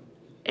go.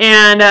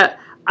 And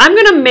I'm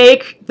going to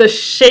make the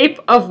shape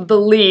of the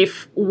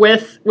leaf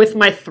with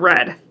my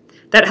thread.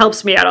 That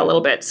helps me out a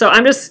little bit. So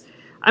I'm just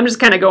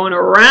kind of going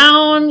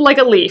around like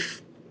a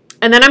leaf.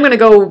 And then I'm going to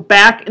go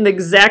back in the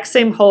exact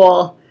same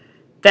hole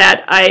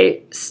that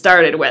I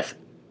started with.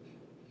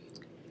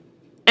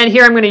 And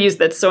here I'm going to use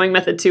that sewing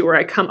method too, where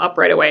I come up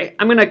right away.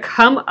 I'm going to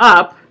come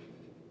up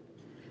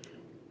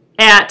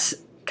at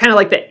kind of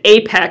like the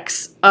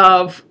apex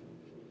of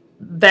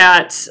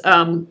that,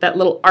 that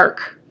little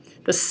arc,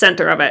 the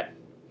center of it.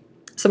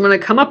 So I'm going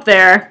to come up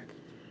there.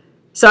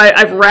 So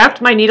I've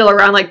wrapped my needle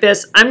around like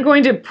this. I'm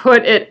going to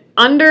put it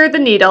under the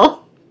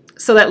needle.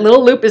 So that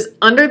little loop is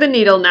under the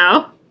needle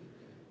now,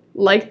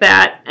 like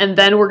that. And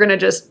then we're going to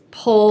just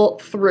pull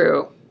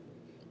through.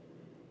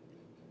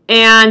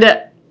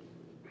 And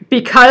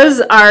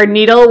because our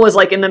needle was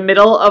like in the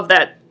middle of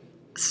that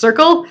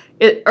circle,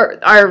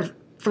 our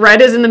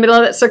thread is in the middle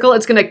of that circle,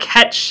 it's going to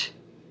catch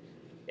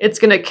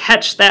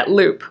that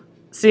loop.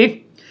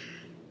 See?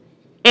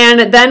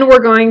 And then we're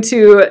going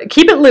to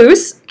keep it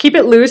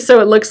loose so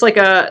it looks like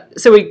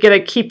so we get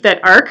to keep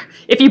that arc.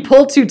 If you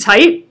pull too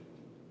tight,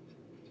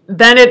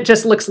 then it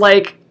just looks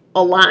like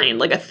a line,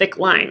 like a thick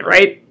line,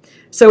 right?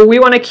 So we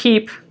want to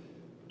keep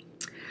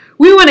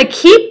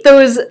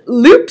those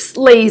loops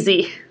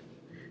lazy.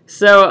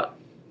 So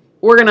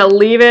we're going to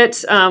leave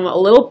it a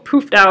little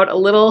poofed out,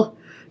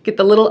 get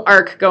the little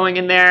arc going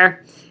in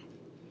there.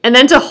 And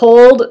then to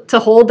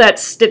hold that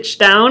stitch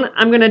down,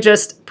 I'm going to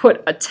just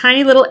put a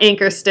tiny little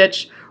anchor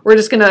stitch. We're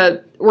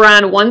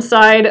on one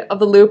side of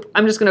the loop.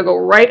 I'm just going to go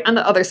right on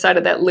the other side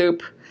of that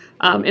loop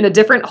in a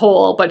different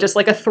hole, but just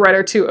like a thread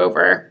or two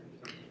over.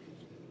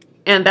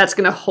 And that's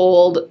going to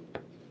hold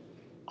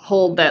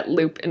that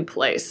loop in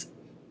place.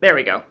 There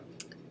we go.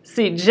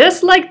 See,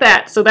 just like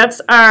that. So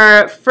that's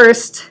our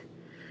first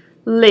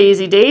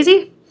lazy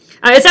daisy.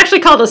 It's actually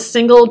called a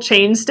single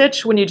chain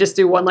stitch when you just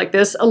do one like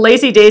this. A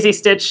lazy daisy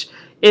stitch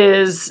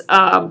is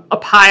a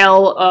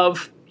pile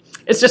of,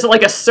 it's just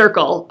like a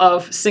circle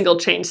of single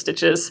chain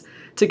stitches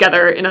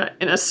together in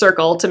a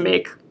circle to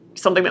make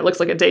something that looks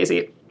like a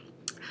daisy.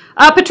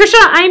 Patricia,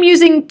 I'm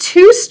using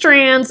 2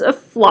 strands of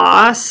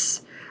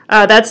floss.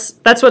 That's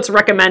what's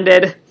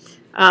recommended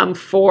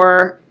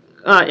for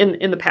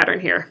in the pattern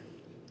here.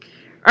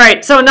 All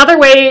right, so another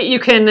way you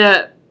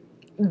can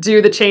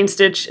do the chain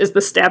stitch is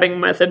the stabbing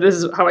method. This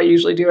is how I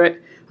usually do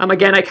it.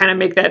 Again, I kind of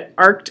make that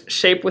arced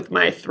shape with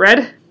my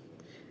thread.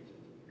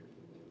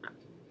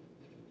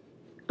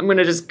 I'm going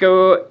to just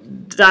go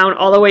down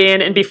all the way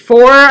in, and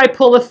before I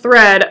pull the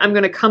thread, I'm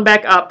going to come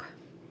back up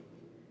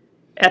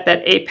at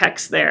that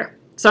apex there.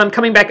 So I'm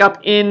coming back up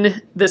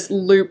in this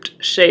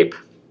looped shape.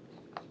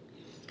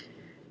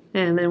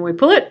 And then we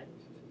pull it.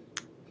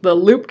 The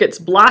loop gets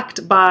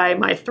blocked by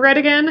my thread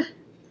again.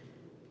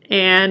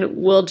 And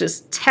we'll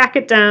just tack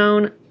it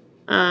down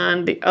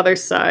on the other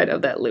side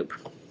of that loop.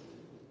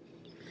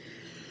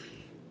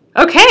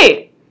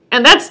 Okay,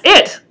 and that's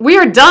it. We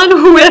are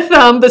done with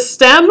the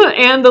stem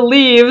and the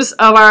leaves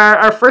of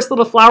our first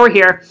little flower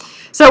here.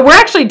 So we're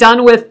actually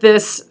done with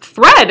this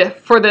thread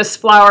for this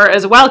flower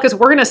as well, because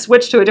we're going to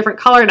switch to a different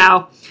color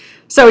now.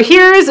 So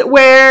here's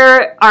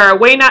where our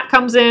away knot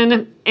comes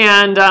in,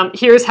 and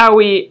here's how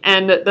we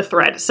end the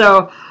thread.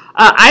 So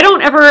I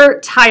don't ever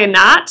tie a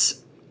knot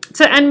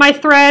to end my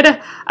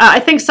thread. I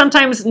think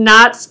sometimes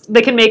knots,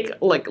 they can make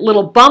like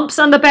little bumps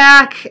on the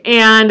back,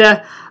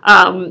 and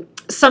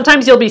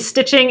sometimes you'll be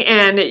stitching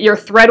and your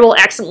thread will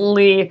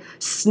accidentally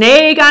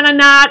snag on a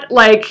knot.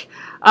 Like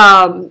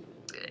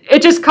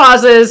it just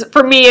causes,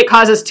 for me, it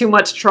causes too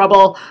much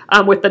trouble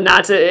with the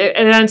knots. It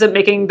ends up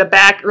making the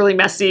back really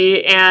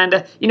messy.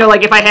 And, you know,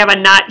 like if I have a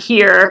knot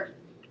here,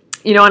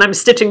 you know, and I'm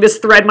stitching, this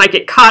thread might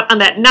get caught on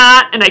that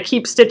knot, and I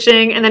keep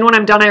stitching, and then when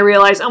I'm done I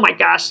realize, oh my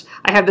gosh,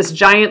 I have this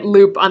giant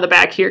loop on the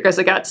back here because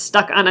I got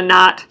stuck on a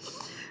knot.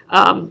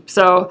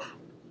 So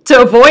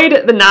to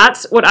avoid the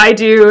knots, what I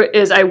do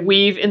is I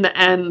weave in the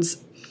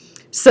ends.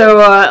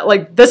 So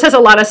like this has a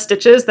lot of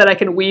stitches that I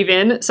can weave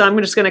in, so I'm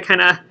just going to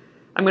kind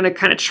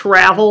of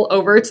travel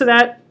over to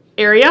that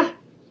area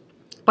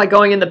by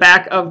going in the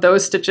back of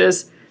those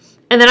stitches,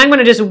 and then I'm going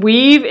to just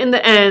weave in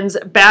the ends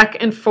back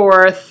and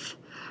forth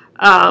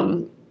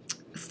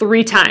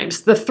 3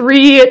 times. The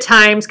 3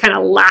 times kind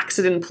of locks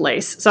it in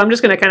place. So I'm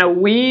just going to kind of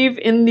weave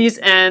in these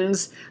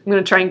ends. I'm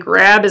going to try and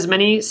grab as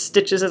many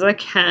stitches as I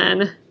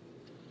can.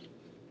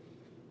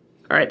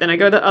 All right, then I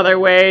go the other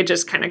way,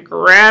 just kind of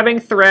grabbing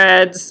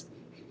threads,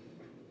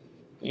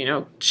 you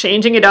know,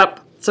 changing it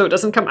up so it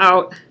doesn't come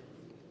out.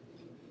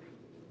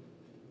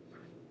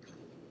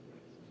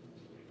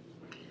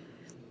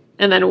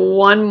 And then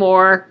one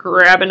more,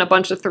 grabbing a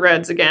bunch of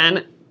threads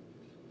again.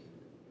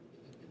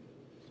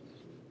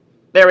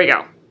 There we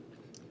go.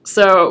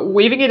 So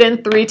weaving it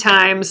in 3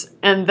 times,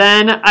 and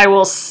then I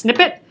will snip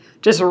it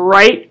just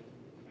right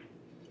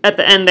at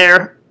the end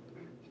there.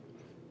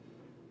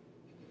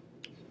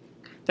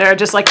 There,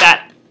 just like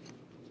that.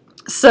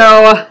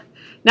 So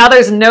now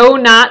there's no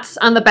knots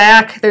on the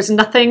back. There's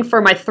nothing for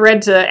my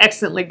thread to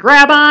accidentally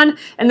grab on.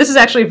 And this is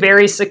actually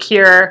very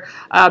secure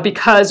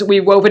because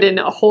we wove it in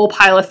a whole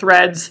pile of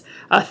threads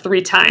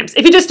 3 times.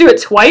 If you just do it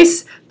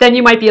twice, then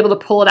you might be able to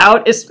pull it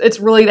out. It's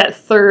really that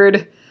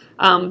third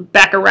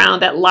back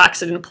around that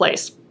locks it in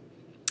place.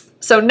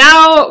 So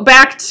now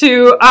back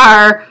to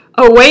our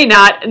away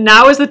knot.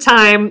 Now is the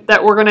time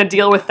that we're going to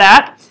deal with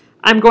that.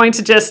 I'm going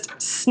to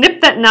just snip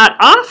that knot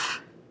off.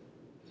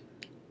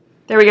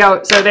 There we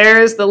go. So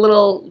there's the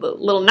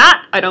little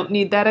knot. I don't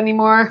need that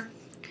anymore.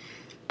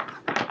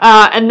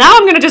 And now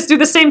I'm going to just do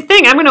the same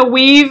thing. I'm going to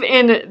weave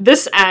in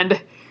this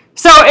end.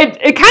 So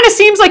it kind of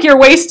seems like you're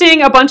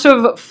wasting a bunch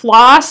of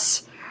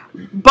floss,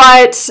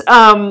 but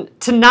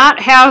to not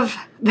have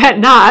that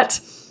knot,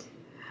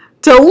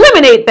 to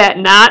eliminate that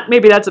knot,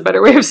 maybe that's a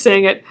better way of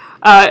saying it,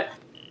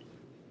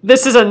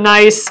 this is a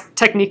nice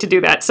technique to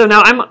do that. So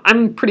now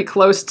I'm pretty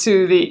close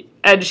to the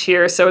edge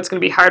here, so it's going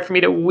to be hard for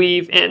me to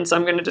weave in, so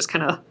I'm going to just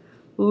kind of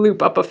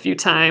loop up a few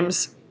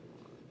times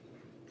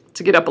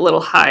to get up a little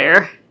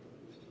higher.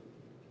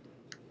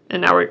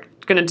 And now we're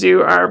going to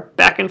do our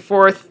back and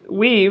forth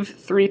weave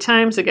 3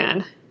 times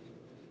again.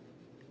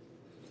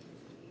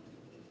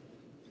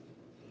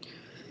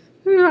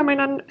 Ooh, I might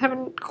not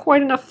have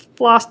quite enough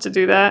floss to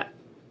do that.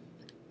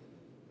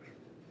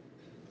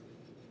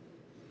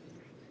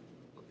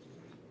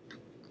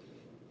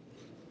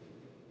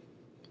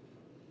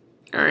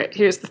 All right,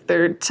 here's the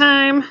 3rd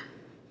time.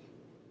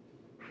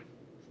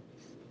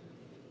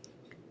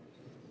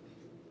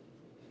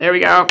 There we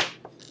go.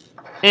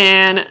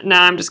 And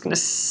now I'm just going to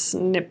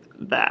snip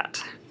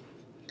that.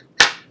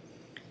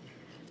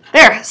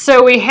 There,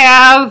 so we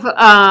have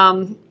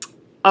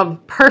a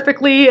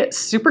perfectly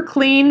super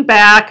clean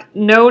back,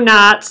 no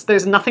knots.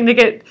 There's nothing to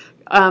get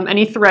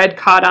any thread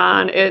caught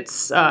on.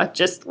 It's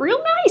just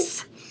real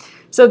nice.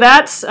 So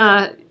that's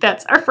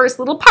our first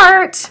little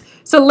part.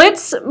 So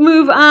let's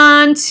move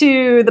on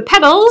to the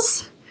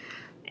petals.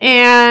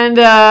 And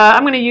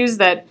I'm going to use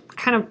that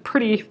kind of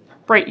pretty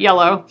bright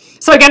yellow.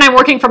 So again, I'm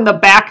working from the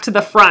back to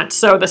the front.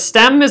 So the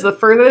stem is the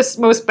furthest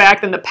most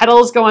back, then the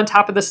petals go on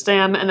top of the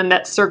stem, and then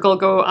that circle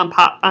go on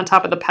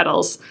top of the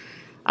petals.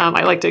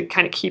 I like to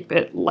kind of keep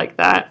it like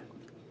that.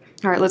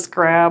 All right, let's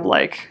grab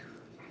like,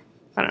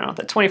 I don't know,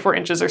 that 24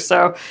 inches or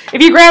so.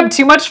 If you grab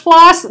too much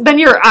floss, then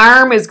your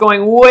arm is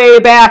going way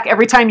back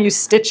every time you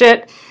stitch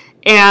it,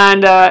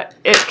 and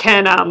it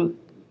can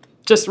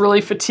just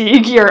really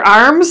fatigue your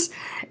arms.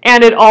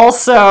 And it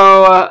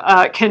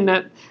also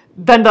can,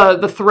 then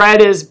the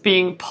thread is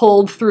being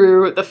pulled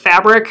through the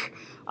fabric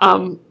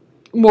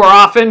more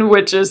often,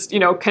 which is, you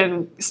know,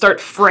 can start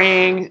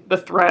fraying the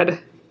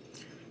thread.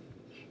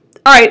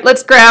 All right,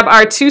 let's grab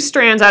our 2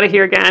 strands out of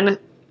here again.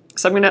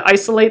 So I'm going to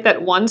isolate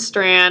that one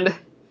strand.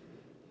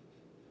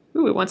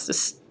 Ooh, it wants to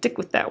stick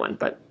with that one,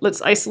 but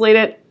let's isolate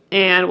it,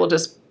 and we'll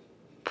just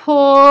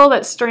pull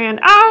that strand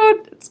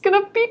out. It's going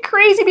to be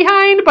crazy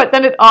behind, but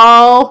then it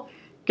all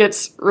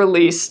gets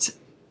released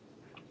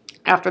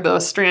after the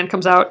strand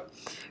comes out.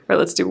 All right,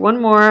 let's do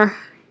one more.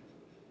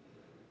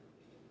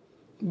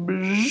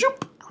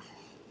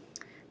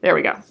 There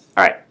we go. All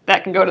right,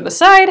 that can go to the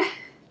side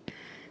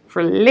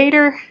for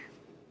later.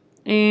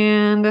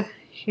 And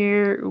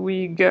here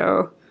we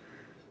go.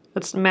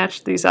 Let's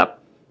match these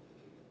up.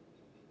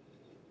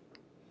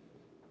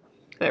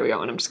 There we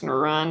go, and I'm just going to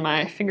run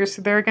my fingers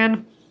through there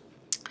again.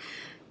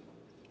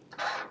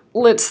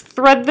 Let's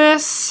thread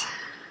this.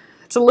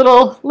 It's a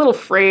little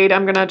frayed.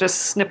 I'm going to just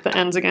snip the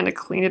ends again to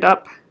clean it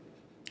up.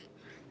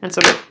 And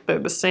so they're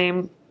the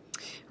same.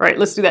 All right,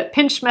 let's do that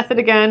pinch method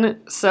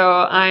again. So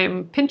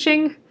I'm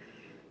pinching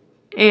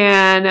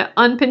and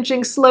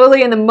unpinching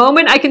slowly, and the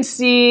moment I can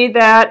see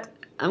that,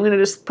 I'm going to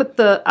just put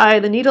the eye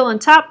of the needle on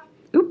top.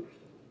 Oop,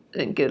 I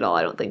didn't get it all,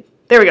 I don't think.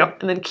 There we go,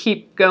 and then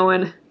keep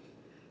going.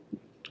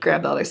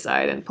 Grab the other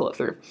side and pull it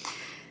through.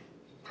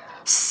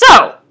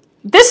 So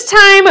this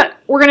time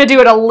we're going to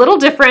do it a little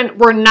different.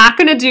 We're not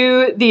going to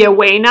do the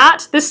away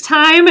knot this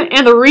time,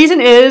 and the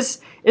reason is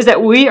that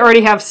we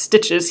already have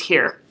stitches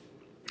here.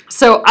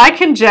 So I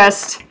can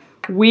just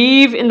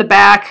weave in the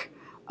back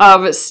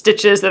of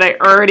stitches that I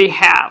already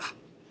have.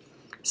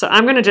 So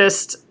I'm going to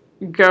just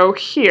go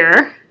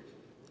here.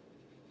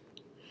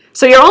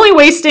 So you're only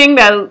wasting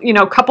that, you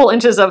know, couple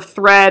inches of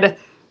thread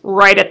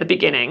right at the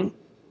beginning.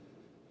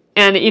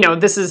 And, you know,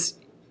 this is,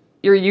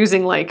 you're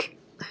using like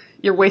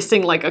you're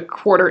wasting like a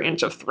 1/4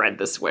 inch of thread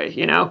this way,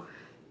 you know?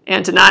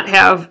 And to not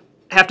have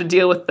to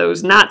deal with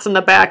those knots in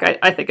the back,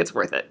 I think it's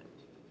worth it.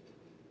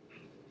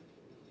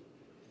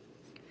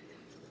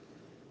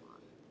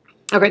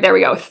 Okay, there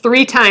we go.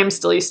 3 times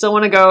still. You still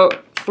want to go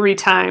 3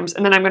 times,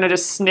 and then I'm going to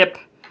just snip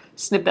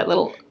that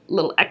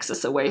little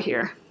excess away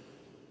here.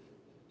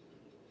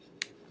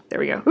 There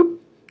we go.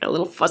 Oop, got a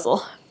little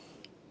fuzzle.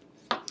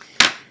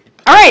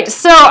 All right,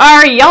 so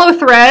our yellow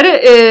thread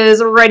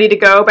is ready to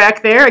go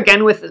back there,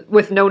 again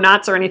with no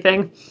knots or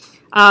anything.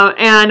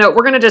 And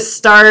we're going to just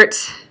start,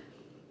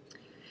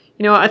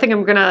 you know, I think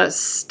I'm going to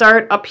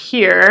start up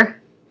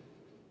here.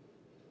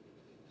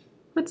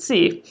 Let's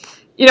see.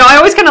 You know, I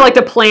always kind of like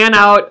to plan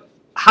out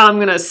how I'm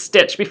going to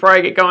stitch before I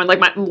get going,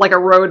 like a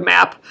road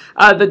map.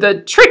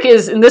 The trick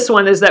is in this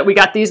one is that we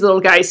got these little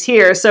guys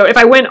here. So if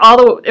I went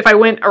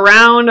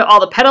around all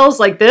the petals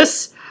like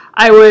this,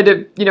 I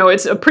would, you know,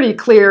 it's a pretty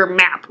clear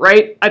map,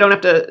 right? I don't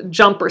have to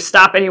jump or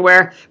stop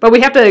anywhere, but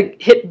we have to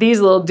hit these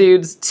little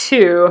dudes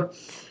too.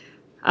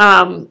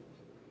 I'm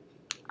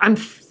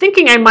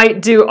thinking I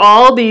might do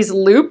all these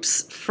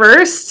loops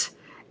first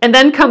and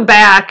then come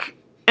back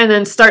and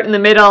then start in the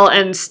middle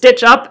and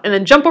stitch up and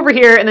then jump over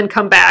here and then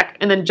come back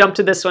and then jump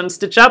to this one,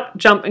 stitch up,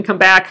 jump, and come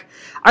back.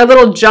 Our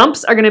little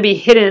jumps are going to be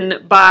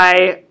hidden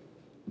by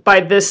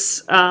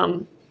this,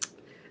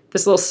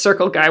 this little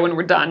circle guy when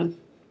we're done.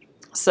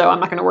 So I'm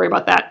not going to worry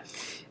about that.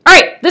 All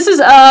right, this is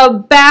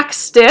a back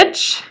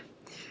stitch.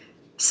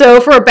 So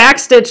for a back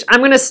stitch, I'm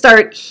going to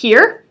start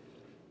here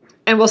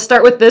and we'll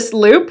start with this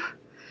loop.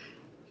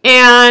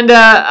 And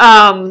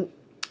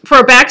for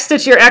a back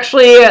stitch, you're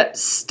actually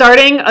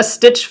starting a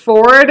stitch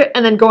forward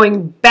and then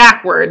going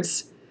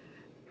backwards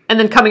and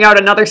then coming out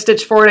another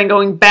stitch forward and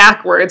going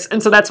backwards.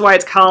 And so that's why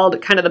it's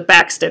called kind of the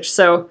back stitch.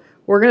 So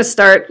we're going to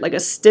start like a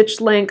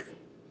stitch length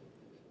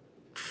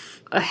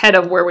ahead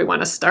of where we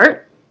want to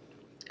start,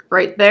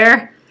 right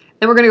there.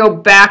 Then we're going to go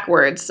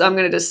backwards. So I'm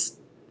going to just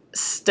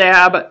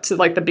stab to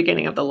like the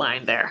beginning of the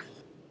line there.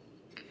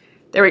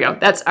 There we go.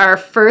 That's our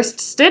first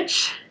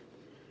stitch.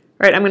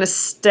 All right, I'm going to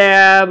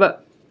stab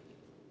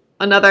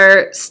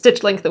another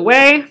stitch length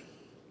away.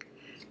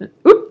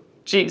 Oop,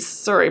 geez,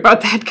 sorry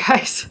about that,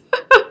 guys.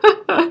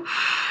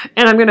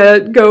 And I'm going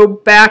to go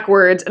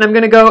backwards, and I'm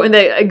going to go in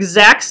the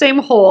exact same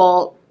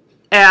hole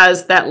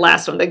as that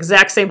last one, the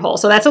exact same hole.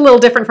 So that's a little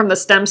different from the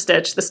stem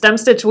stitch. The stem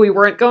stitch, we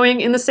weren't going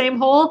in the same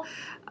hole.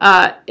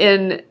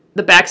 In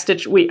the back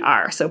stitch, we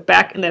are. So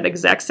back in that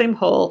exact same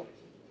hole.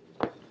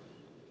 I'm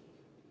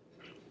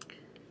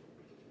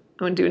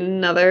going to do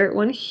another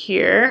one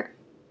here.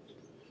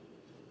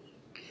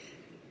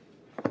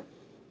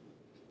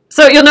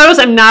 So you'll notice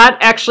I'm not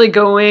actually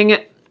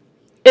going,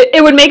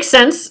 it would make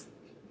sense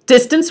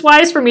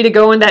distance-wise for me to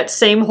go in that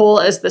same hole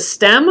as the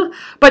stem,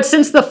 but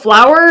since the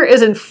flower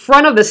is in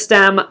front of the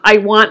stem, I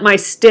want my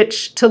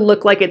stitch to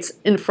look like it's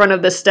in front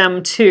of the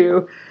stem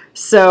too.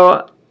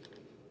 So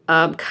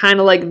kind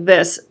of like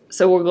this.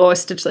 So we'll go a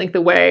stitch length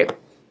away.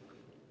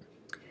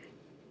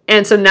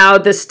 And so now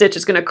this stitch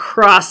is going to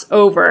cross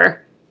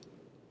over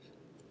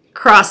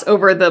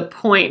the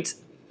point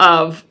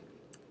of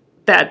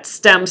that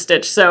stem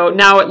stitch. So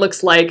now it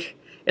looks like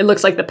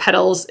the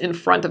petals in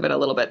front of it a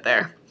little bit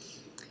there.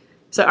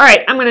 So all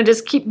right, I'm going to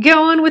just keep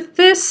going with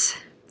this.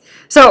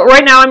 So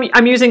right now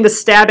I'm using the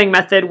stabbing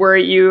method where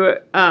you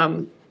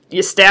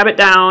stab it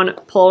down,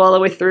 pull it all the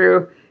way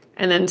through,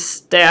 and then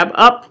stab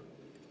up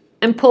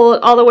and pull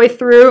it all the way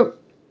through.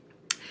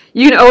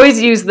 You can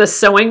always use the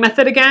sewing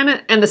method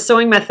again, and the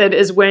sewing method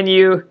is when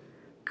you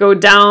go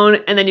down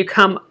and then you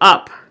come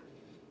up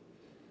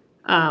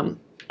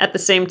at the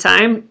same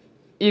time.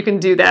 You can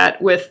do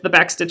that with the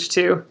back stitch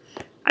too.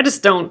 I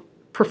just don't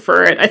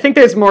prefer it. I think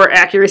there's more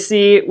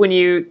accuracy when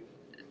you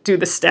do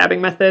the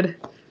stabbing method.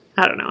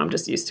 I don't know, I'm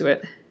just used to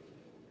it.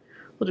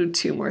 We'll do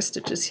 2 more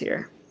stitches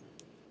here.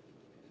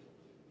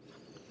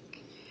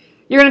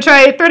 You're gonna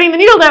try threading the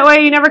needle that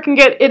way, you never can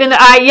get it in the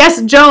eye.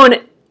 Yes,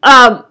 Joan,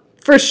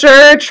 for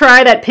sure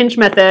try that pinch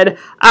method.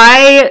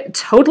 I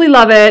totally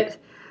love it.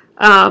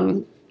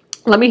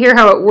 Let me hear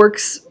how it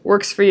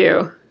works for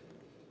you.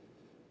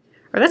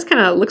 Or that's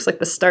kind of looks like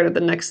the start of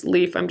the next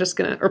leaf. I'm just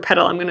gonna, or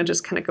petal, I'm gonna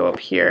just kind of go up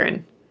here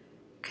and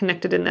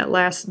connect it in that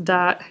last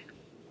dot.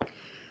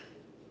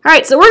 All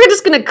right, so we're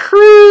just gonna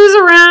cruise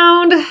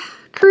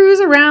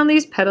around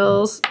these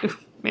petals.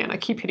 Oof, man, I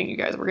keep hitting you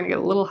guys. We're gonna get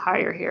a little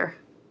higher here.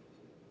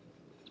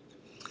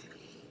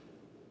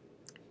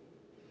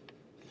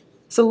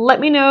 So let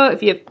me know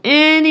if you have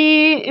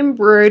any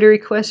embroidery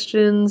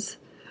questions.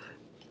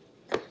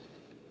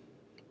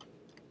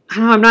 I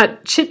know I'm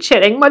not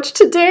chit-chatting much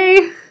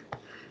today,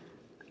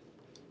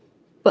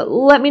 but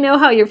let me know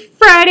how your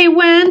Friday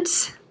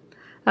went.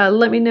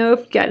 Let me know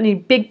if you got any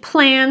big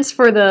plans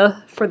for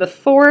the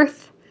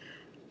 4th.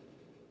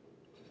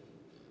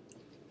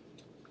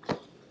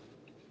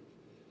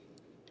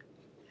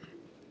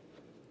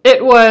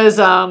 It was,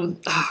 oh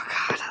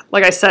God,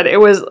 like I said,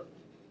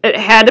 it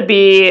had to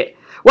be,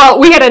 well,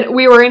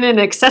 we were in an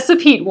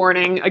excessive heat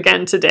warning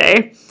again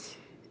today,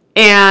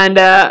 and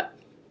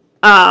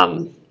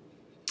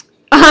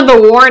on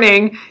the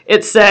warning,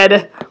 it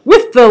said,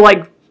 with the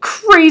like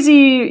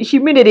crazy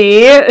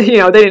humidity, you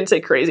know, they didn't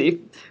say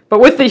crazy, but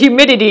with the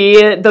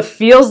humidity, the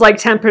feels like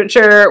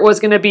temperature was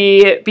going to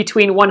be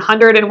between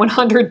 100 and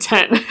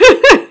 110.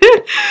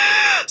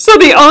 So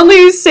the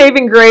only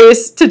saving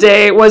grace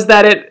today was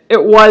that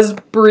it was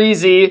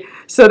breezy,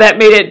 so that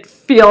made it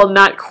feel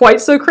not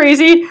quite so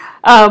crazy.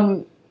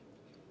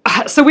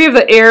 So we have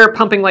the air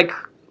pumping like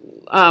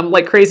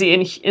crazy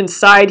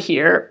inside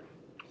here.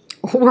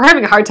 We're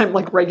having a hard time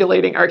like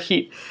regulating our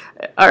heat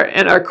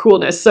and our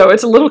coolness, so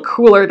it's a little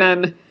cooler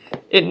than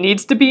it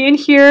needs to be in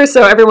here.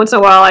 So every once in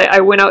a while I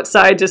went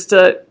outside just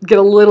to get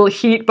a little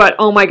heat, but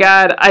oh my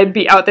god, I'd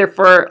be out there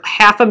for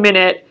half a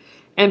minute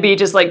and be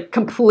just like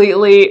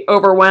completely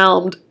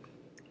overwhelmed,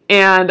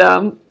 and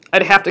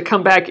I'd have to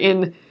come back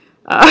in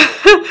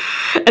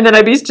and then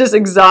I'd be just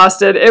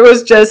exhausted.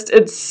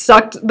 It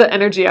sucked the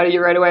energy out of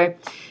you right away.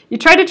 You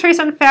tried to trace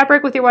on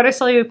fabric with your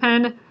water-soluble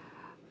pen.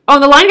 Oh,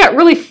 and the line got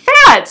really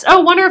fat.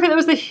 Oh, wonder if it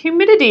was the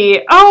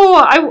humidity.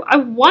 Oh, I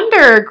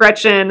wonder,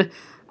 Gretchen.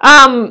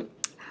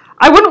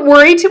 I wouldn't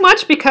worry too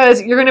much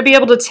because you're going to be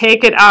able to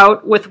take it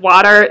out with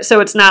water, so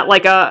it's not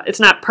like it's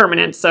not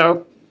permanent.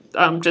 So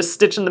just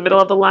stitch in the middle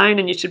of the line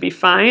and you should be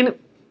fine.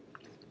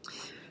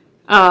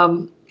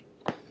 But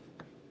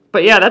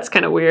yeah, that's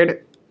kind of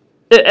weird.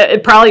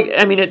 It probably,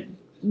 I mean, it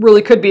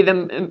really could be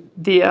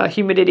the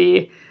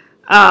humidity.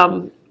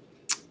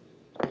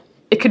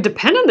 It could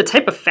depend on the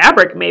type of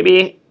fabric,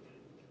 maybe.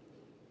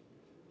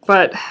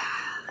 But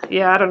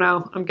yeah, I don't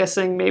know. I'm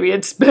guessing maybe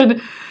it's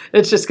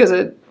just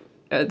because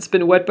it's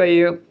been wet by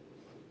you.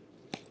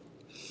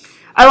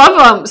 I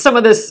love some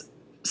of this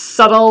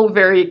subtle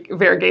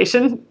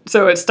variegation.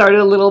 So it started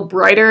a little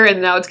brighter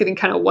and now it's getting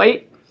kind of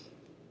white.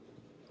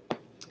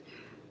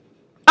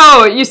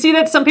 Oh, you see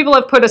that some people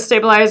have put a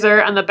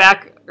stabilizer on the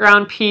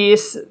background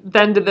piece,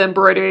 then did the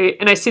embroidery,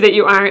 and I see that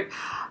you aren't.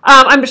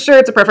 I'm sure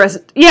it's a preference.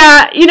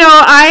 Yeah, you know,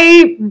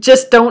 I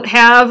just don't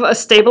have a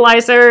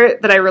stabilizer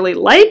that I really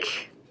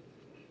like.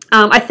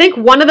 I think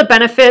one of the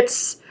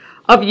benefits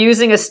of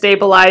using a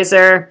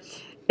stabilizer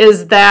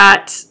is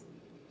that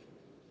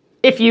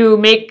if you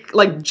make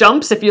like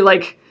jumps, if you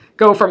like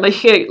go from like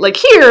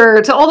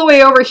here to all the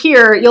way over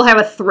here, you'll have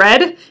a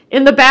thread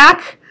in the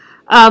back.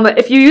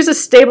 If you use a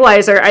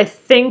stabilizer, I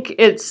think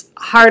it's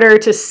harder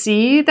to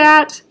see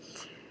that.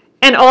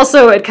 And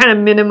also it kind of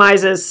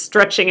minimizes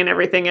stretching and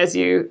everything as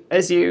you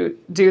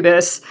do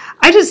this.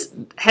 I just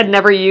had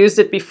never used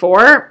it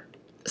before,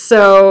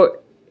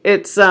 so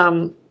it's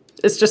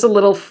just a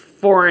little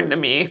foreign to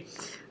me.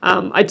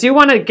 I do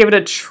want to give it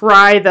a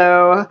try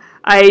though.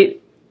 I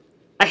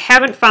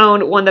haven't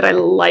found one that I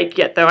like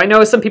yet though. I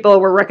know some people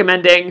were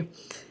recommending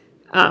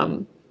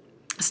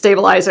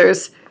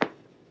stabilizers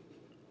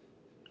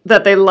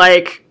that they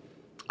like.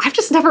 I've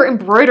just never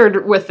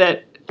embroidered with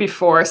it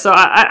before, so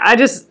I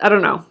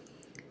don't know.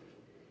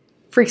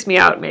 Freaks me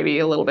out maybe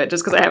a little bit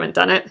just because I haven't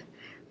done it.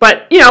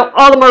 But, you know,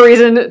 all the more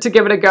reason to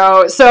give it a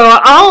go. So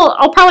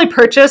I'll probably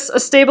purchase a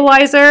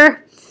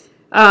stabilizer,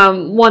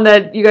 one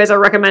that you guys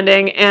are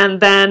recommending, and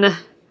then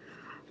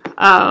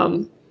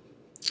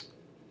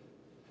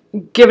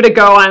give it a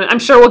go on. I'm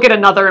sure we'll get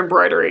another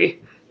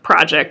embroidery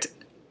project,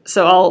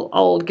 so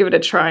I'll give it a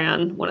try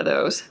on one of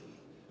those.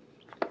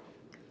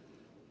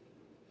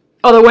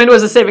 Oh, the wind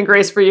was a saving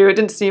grace for you. It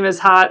didn't seem as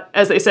hot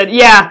as they said.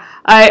 Yeah,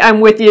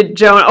 I'm with you,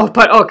 Joan. Oh,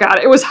 but oh god,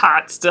 it was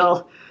hot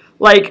still.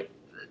 Like,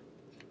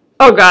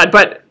 oh god,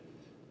 but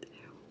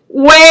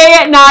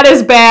way not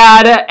as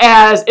bad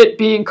as it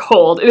being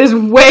cold. It is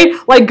way,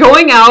 like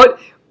going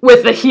out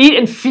with the heat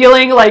and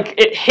feeling like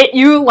it hit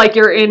you like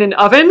you're in an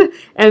oven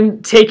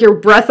and take your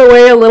breath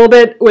away a little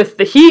bit with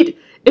the heat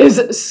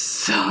is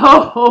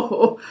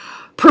so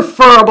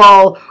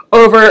preferable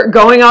over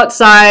going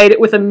outside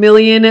with a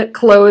million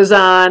clothes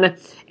on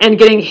and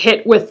getting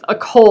hit with the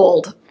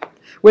cold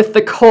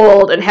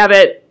and have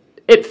it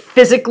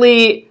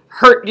physically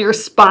hurt your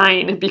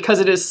spine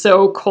because it is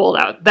so cold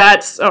out.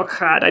 That's, oh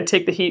god, I'd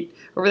take the heat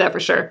over that for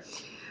sure.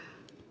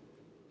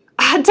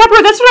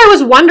 Deborah, that's what I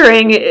was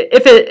wondering.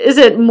 Is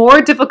it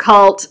more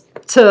difficult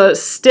to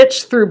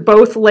stitch through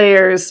both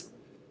layers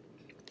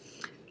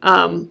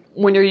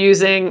when you're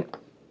using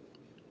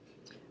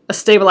a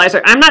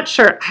stabilizer? I'm not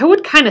sure. I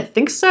would kind of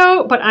think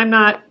so, but I'm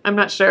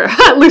not sure.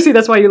 Lucy,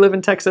 that's why you live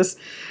in Texas.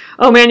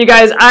 Oh man, you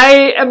guys,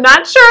 I am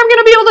not sure I'm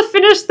gonna be able to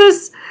finish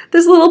this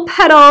little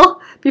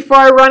petal before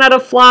I run out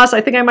of floss. I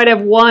think I might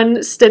have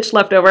one stitch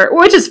left over,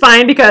 which is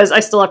fine because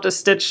I still have to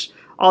stitch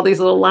all these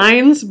little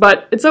lines,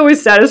 but it's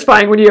always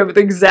satisfying when you have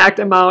the exact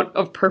amount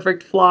of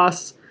perfect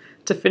floss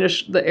to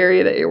finish the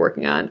area that you're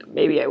working on.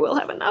 Maybe I will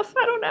have enough,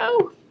 I don't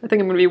know. I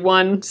think I'm gonna be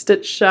one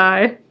stitch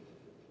shy.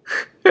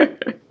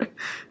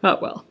 Oh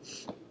well.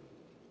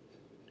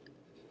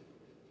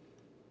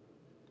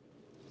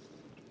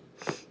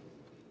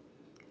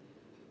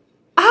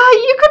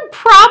 You could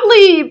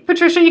probably,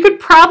 Patricia, you could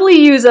probably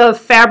use a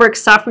fabric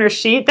softener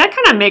sheet. That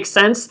kind of makes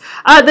sense.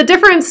 The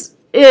difference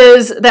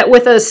is that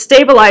with a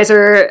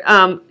stabilizer,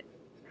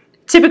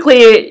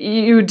 typically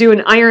you do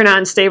an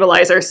iron-on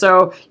stabilizer,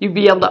 so you'd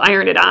be able to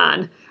iron it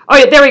on. Oh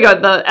yeah, there we go.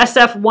 The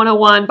SF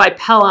 101 by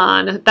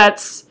Pellon.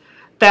 That's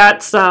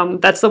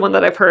the one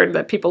that I've heard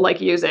that people like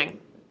using.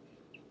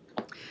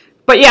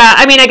 But yeah,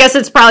 I mean, I guess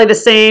it's probably the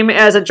same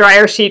as a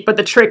dryer sheet, but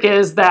the trick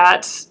is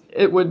that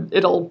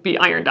it'll be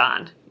ironed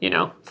on, you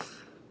know.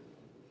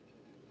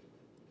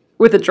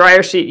 With a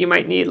dryer sheet, you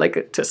might need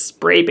like to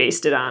spray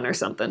baste it on or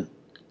something.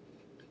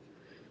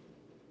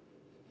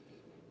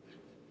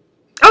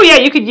 Oh yeah,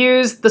 you could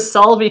use the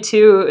Solvay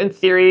too, in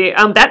theory.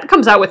 That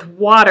comes out with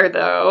water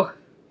though.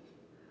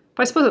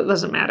 But I suppose it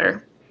doesn't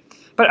matter.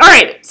 But all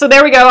right, so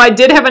there we go. I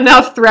did have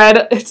enough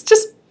thread. It's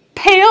just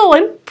pale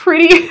and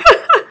pretty. All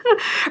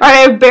right, I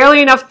have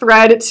barely enough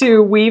thread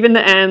to weave in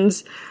the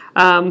ends.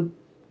 But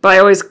I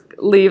always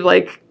leave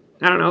like,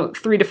 I don't know,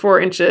 3 to 4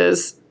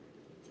 inches.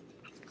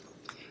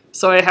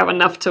 So I have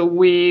enough to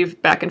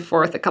weave back and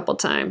forth a couple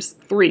times,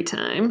 3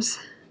 times.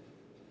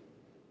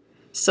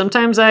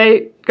 Sometimes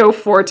I go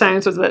 4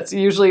 times, but that's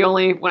usually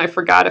only when I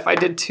forgot if I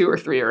did 2 or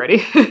 3 already.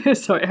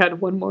 So I had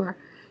 1 more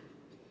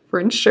for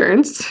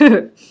insurance.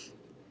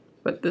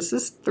 But this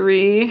is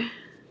 3.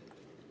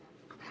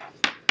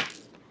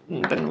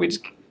 And then we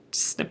just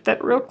snip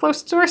that real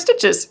close to our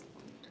stitches.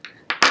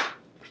 All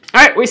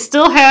right, we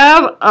still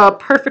have a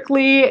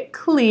perfectly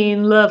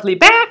clean, lovely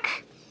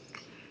back.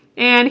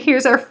 And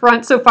here's our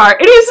front so far.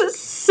 It is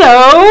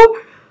so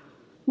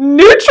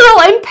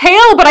neutral and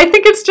pale, but I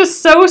think it's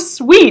just so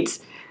sweet.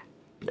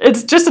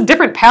 It's just a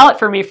different palette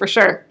for me for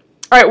sure.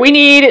 All right, we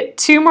need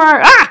 2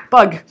 more,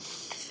 bug.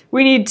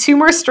 We need 2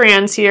 more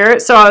strands here.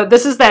 So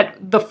this is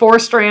the 4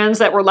 strands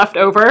that were left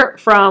over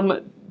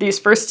from these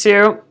first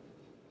 2.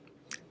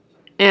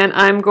 And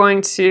I'm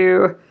going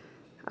to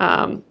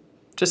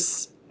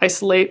just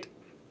isolate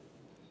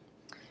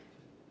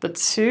the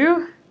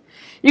 2.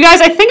 You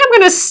guys, I think I'm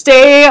going to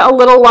stay a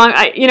little long.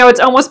 You know, it's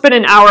almost been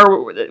an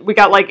hour. We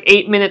got like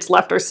 8 minutes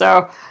left or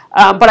so.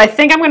 But I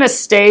think I'm going to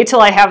stay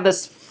till I have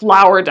this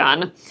flower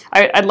done.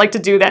 I'd like to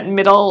do that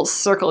middle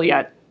circle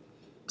yet.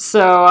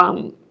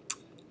 So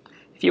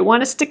if you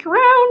want to stick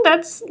around,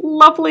 that's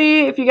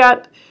lovely. If you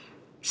got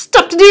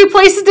stuff to do,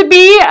 places to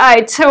be, I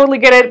totally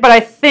get it. But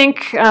I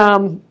think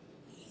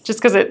just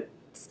because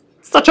it's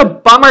such a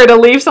bummer to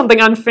leave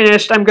something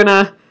unfinished, I'm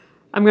gonna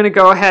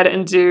go ahead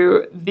and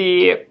do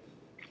the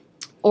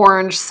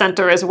orange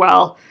center as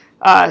well,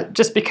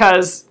 just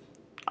because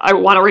I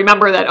want to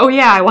remember that, oh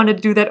yeah, I wanted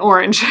to do that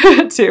orange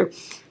too.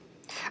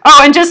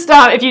 Oh, and just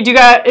if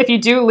you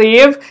do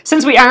leave,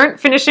 since we aren't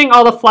finishing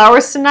all the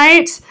flowers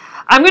tonight,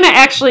 I'm going to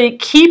actually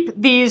keep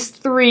these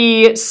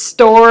 3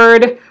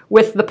 stored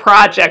with the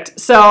project.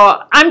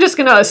 So I'm just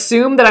going to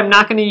assume that I'm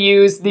not going to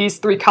use these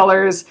 3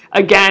 colors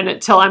again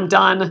until I'm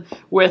done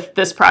with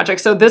this project.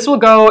 So this will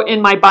go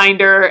in my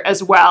binder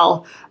as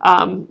well.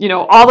 You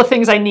know, all the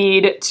things I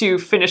need to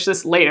finish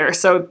this later.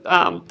 So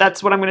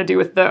that's what I'm going to do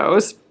with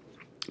those.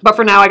 But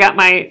for now, I got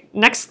my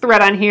next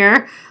thread on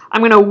here. I'm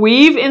going to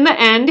weave in the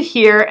end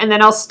here, and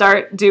then I'll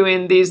start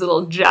doing these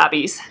little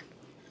jobbies.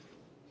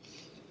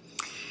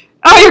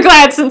 Oh, you're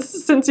glad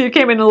since you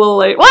came in a little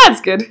late. Well, that's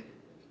good.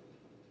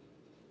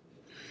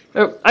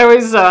 Oh, I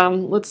always,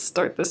 let's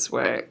start this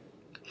way.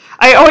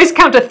 I always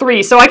count to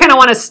 3, so I kind of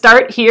want to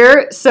start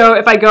here. So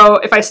if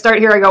I start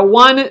here, I go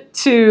 1,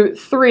 2,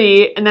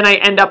 3, and then I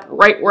end up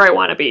right where I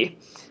want to be.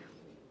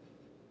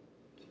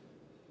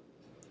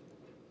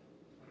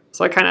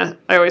 So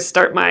I always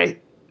start my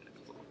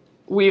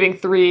weaving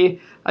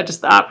 3,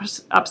 just the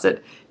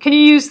opposite. Can you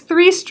use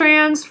 3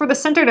 strands for the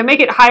center to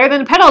make it higher than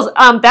the petals?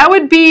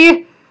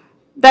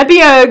 That'd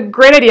be a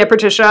great idea,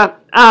 Patricia.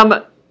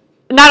 Not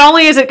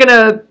only is it's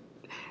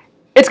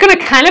gonna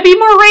kind of be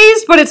more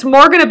raised, but it's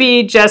more gonna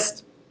be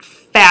just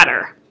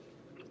fatter.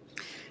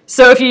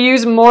 So if you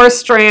use more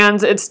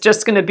strands, it's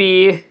just gonna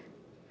be,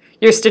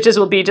 your stitches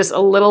will be just a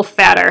little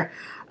fatter.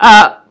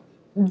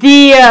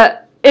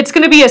 It's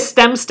gonna be a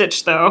stem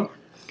stitch though.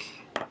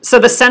 So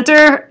the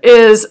center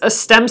is a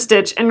stem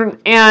stitch, and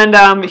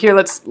here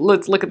let's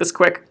look at this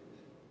quick.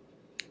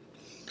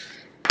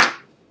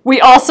 We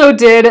also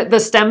did the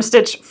stem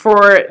stitch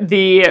for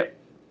the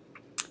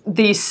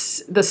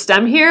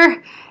stem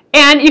here,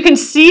 and you can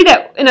see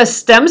that in a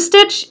stem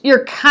stitch,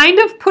 you're kind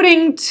of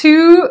putting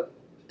 2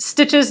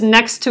 stitches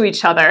next to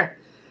each other,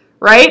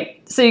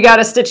 right? So you got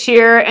a stitch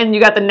here, and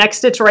you got the next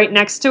stitch right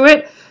next to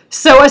it.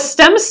 So a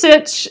stem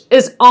stitch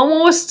is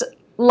almost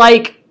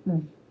like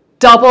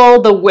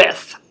double the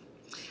width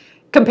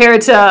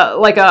compared to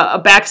like a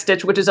back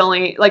stitch, which is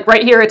only, like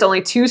right here, it's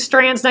only 2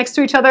 strands next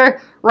to each other.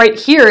 Right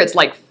here, it's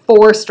like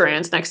 4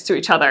 strands next to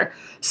each other.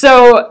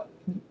 So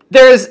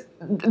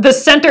the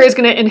center is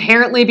going to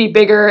inherently be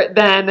bigger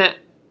than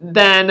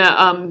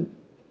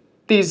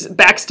these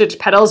backstitch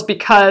petals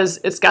because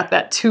it's got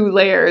that 2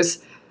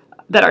 layers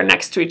that are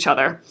next to each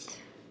other.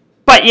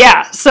 But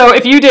yeah, so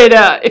if you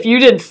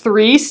did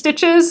 3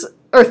 stitches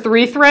or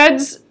 3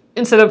 threads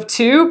instead of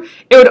 2,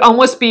 it would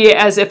almost be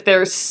as if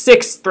there's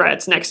 6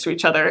 threads next to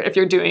each other if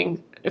you're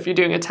doing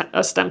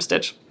a stem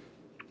stitch.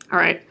 All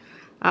right,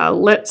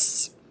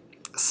 let's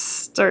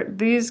start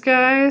these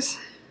guys.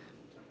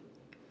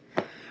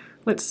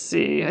 Let's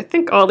see, I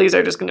think all these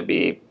are just going to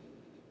be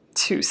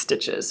 2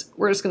 stitches.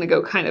 We're just going to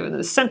go kind of in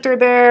the center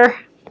there.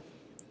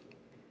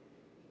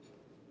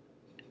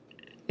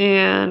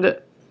 And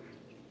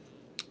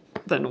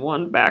then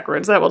 1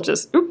 backwards. That will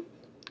just,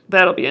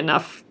 that'll be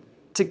enough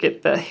to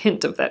get the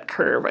hint of that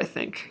curve, I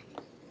think.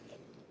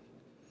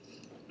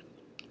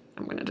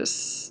 I'm going to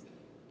just,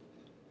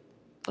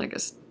 I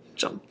guess,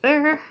 jump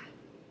there.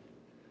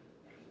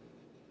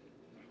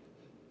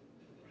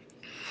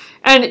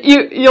 And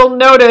you'll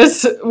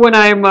notice when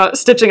I'm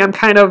stitching, I'm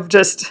kind of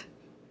just,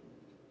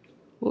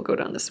 we'll go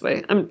down this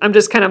way. I'm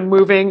just kind of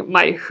moving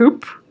my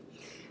hoop.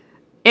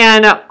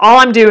 And all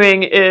I'm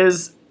doing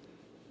is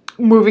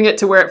moving it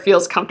to where it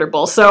feels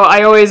comfortable. So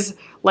I always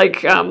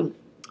like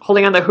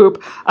holding on the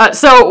hoop.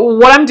 So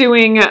what I'm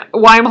doing,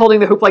 why I'm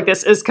holding the hoop like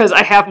this is because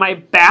I have my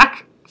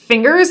back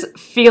fingers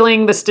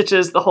feeling the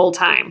stitches the whole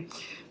time.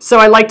 So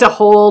I like to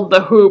hold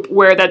the hoop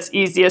where that's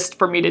easiest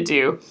for me to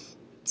do.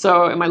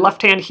 So in my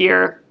left hand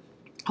here,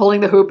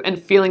 holding the hoop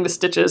and feeling the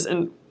stitches,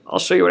 and I'll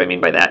show you what I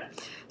mean by that.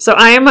 So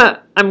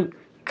I'm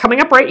coming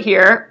up right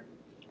here.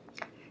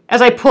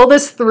 As I pull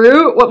this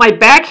through, what my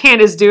back hand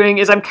is doing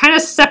is I'm kind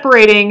of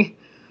separating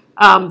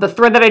the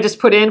thread that I just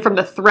put in from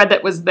the thread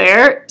that was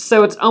there.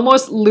 So it's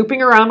almost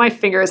looping around my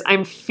fingers.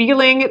 I'm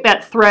feeling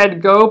that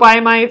thread go by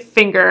my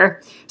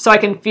finger so I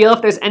can feel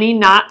if there's any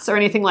knots or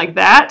anything like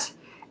that.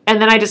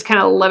 And then I just kind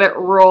of let it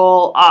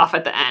roll off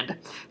at the end.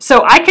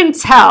 So I can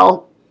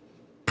tell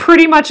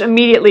pretty much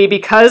immediately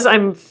because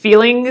I'm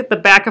feeling the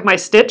back of my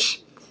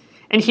stitch.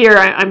 And here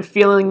I'm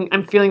feeling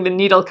the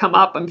needle come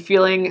up. I'm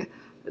feeling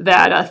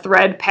that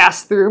thread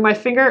pass through my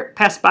finger,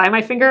 pass by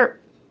my finger.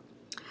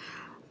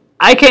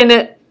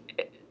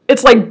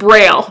 It's like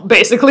Braille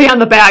basically on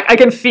the back. I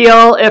can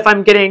feel if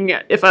I'm getting,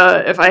 if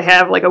I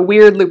have like a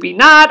weird loopy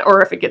knot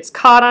or if it gets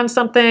caught on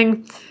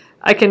something.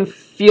 I can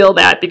feel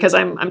that because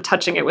I'm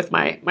touching it with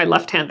my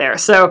left hand there.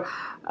 So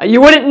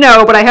you wouldn't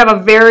know, but I have a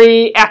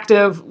very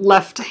active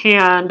left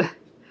hand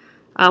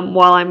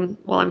while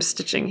I'm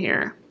stitching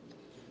here.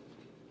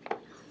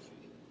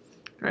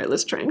 All right,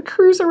 let's try and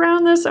cruise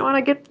around this. I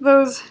want to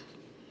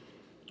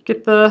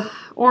get the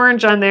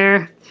orange on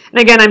there. And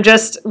again, I'm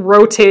just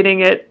rotating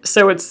it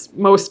so it's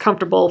most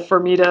comfortable for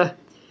me to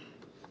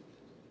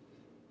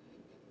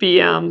be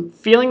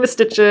feeling the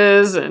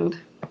stitches, and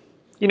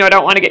I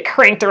don't want to get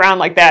cranked around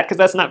like that because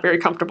that's not very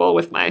comfortable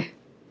with my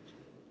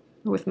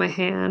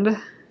hand.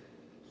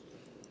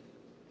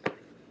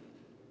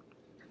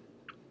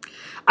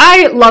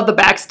 I love the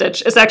back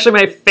stitch. It's actually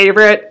my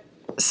favorite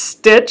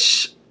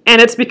stitch,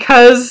 and it's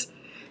because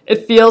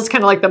it feels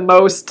kind of like the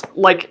most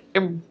like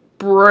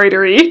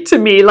embroidery to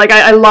me. Like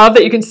I love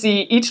that you can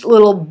see each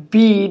little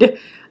bead.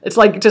 It's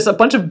like just a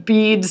bunch of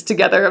beads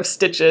together of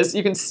stitches.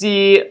 You can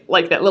see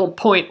like that little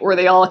point where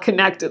they all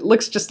connect. It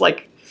looks just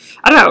like,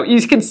 I don't know,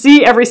 you can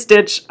see every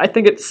stitch. I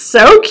think it's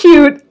so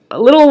cute.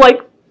 Little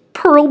like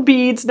pearl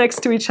beads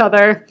next to each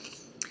other.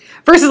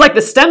 Versus like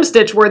the stem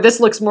stitch where this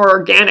looks more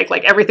organic,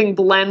 like everything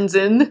blends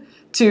in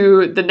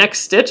to the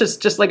next stitch. It's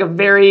just like a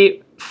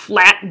very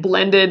flat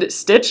blended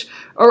stitch,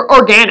 or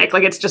organic,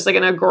 like it's just like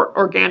an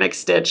organic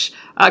stitch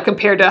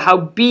compared to how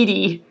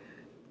beady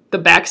the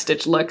back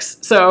stitch looks.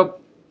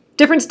 So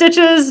different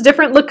stitches,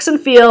 different looks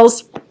and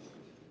feels.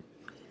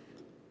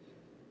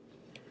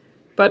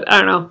 But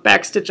I don't know,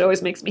 back stitch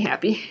always makes me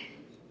happy.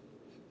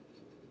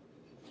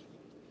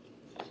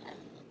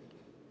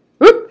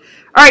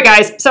 All right,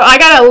 guys, so I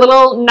got a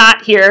little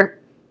knot here.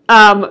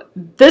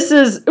 This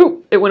is,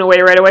 it went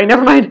away right away,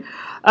 never mind.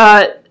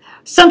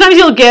 Sometimes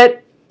you'll get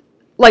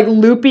like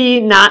loopy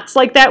knots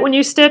like that when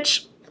you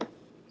stitch.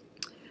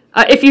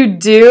 If you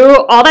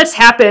do, all that's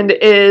happened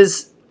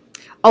is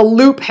a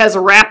loop has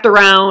wrapped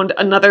around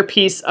another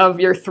piece of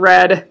your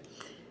thread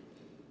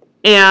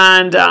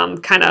and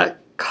kind of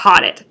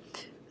caught it.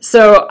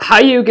 So how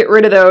you get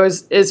rid of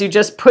those is you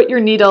just put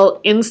your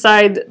needle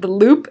inside the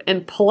loop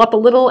and pull up a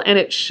little, and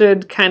it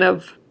should kind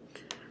of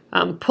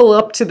pull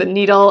up to the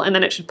needle, and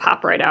then it should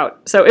pop right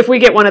out. So if we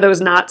get one of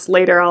those knots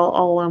later,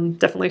 I'll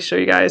definitely show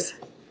you guys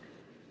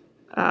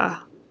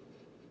how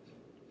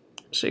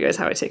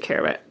I take care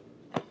of it.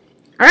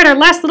 All right, our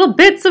last little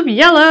bits of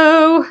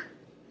yellow.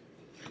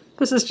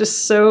 This is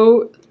just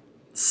so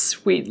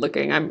sweet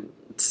looking. I'm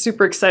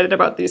super excited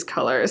about these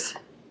colors.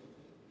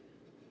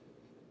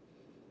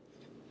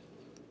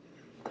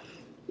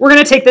 We're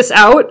going to take this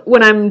out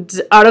when I'm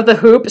out of the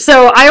hoop.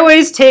 So I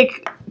always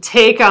take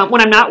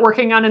when I'm not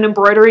working on an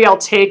embroidery, I'll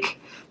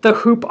take the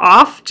hoop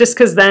off just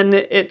because then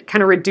it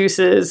kind of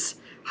reduces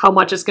how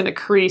much it's going to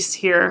crease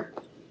here.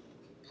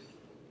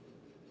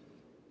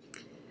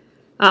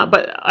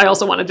 But I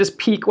also want to just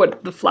peek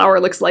what the flower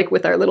looks like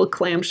with our little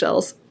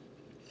clamshells.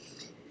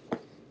 All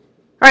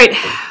right,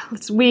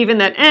 let's weave in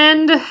that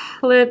end.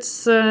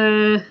 Let's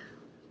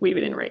weave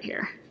it in right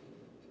here.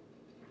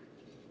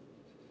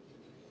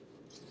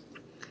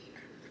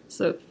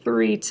 So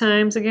 3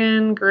 times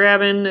again,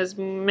 grabbing as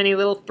many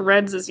little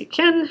threads as you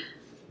can.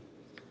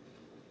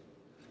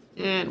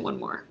 And one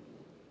more.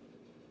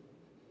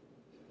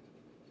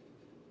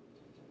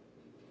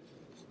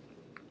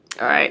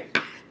 All right.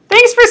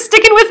 Thanks for for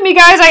sticking with me,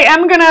 guys. I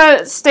am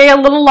gonna stay a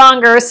little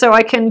longer so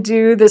I can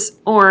do this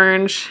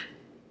orange.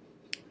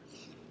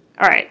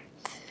 All right,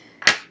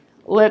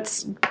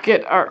 let's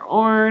get our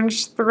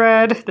orange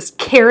thread, this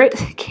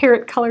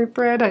carrot colored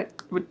thread. I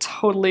would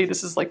totally,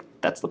 this is like,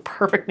 that's the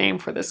perfect name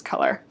for this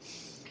color.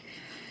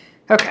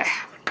 Okay.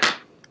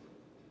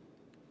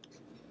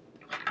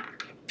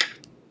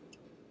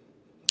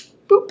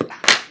 Boop.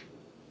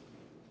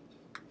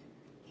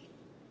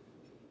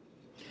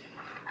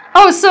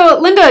 Oh, so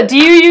Linda, do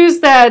you use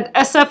that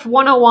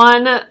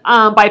SF101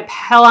 by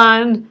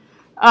Helen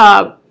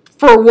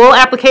for wool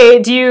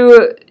applique?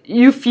 Do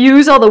you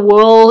fuse all the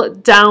wool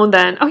down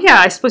then? Oh yeah,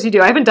 I suppose you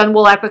do. I haven't done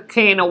wool applique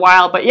in a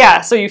while, but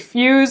yeah, so you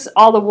fuse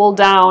all the wool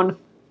down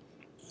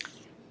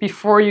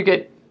before you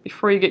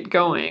get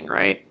going,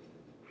 right?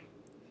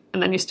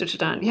 And then you stitch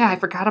it on. Yeah, I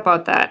forgot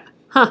about that.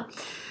 Huh.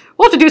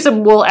 We'll have to do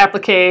some wool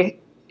applique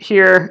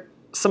here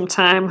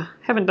sometime.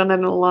 Haven't done that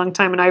in a long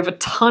time, and I have a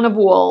ton of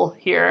wool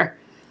here.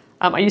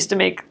 I used to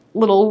make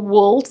little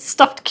wool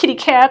stuffed kitty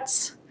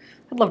cats.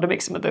 I'd love to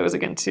make some of those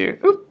again too.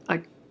 Oop,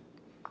 I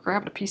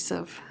grabbed a piece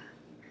of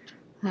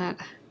that.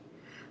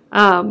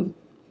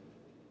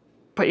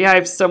 But yeah, I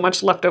have so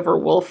much leftover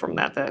wool from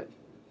that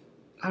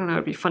I don't know,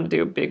 it'd be fun to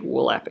do a big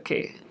wool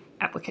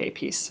applique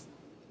piece.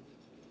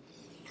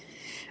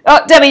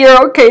 Oh, Debbie,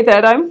 you're okay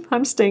then.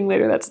 I'm staying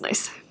later. That's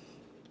nice.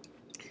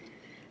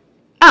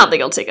 I don't think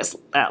it'll take us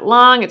that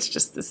long. It's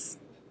just this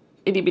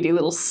itty bitty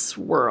little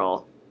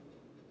swirl.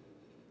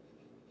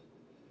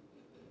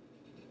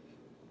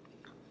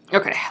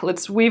 Okay,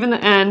 let's weave in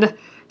the end.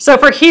 So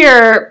for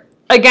here,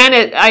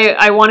 again,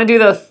 I want to do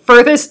the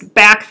furthest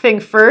back thing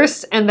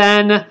first, and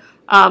then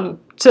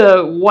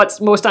to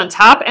what's most on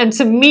top. And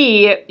to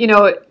me,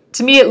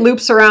 it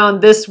loops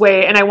around this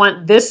way, and I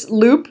want this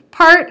loop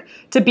part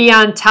to be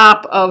on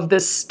top of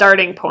this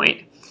starting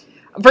point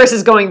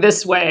versus going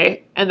this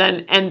way and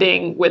then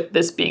ending with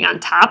this being on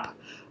top.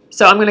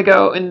 So I'm going to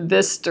go in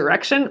this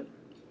direction.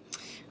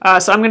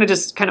 So I'm going to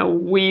just kind of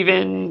weave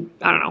in,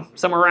 I don't know,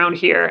 somewhere around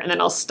here, and then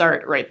I'll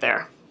start right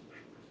there.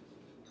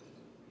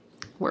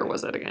 Where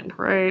was that again?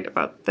 Right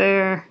about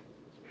there.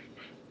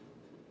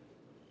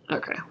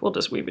 Okay, we'll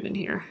just weave it in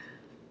here.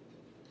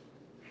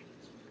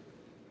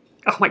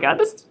 Oh my god,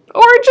 this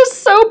orange is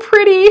so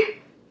pretty.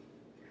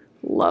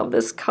 Love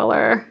this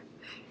color.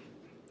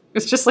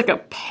 It's just like a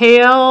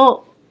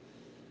pale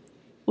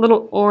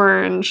little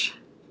orange.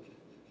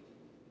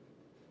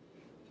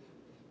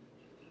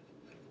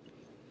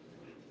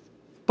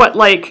 But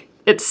like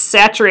it's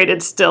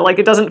saturated still. Like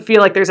it doesn't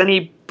feel like there's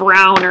any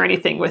brown or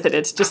anything with it.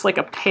 It's just like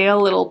a pale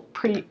little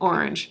pretty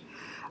orange.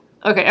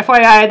 Okay,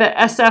 FYI, the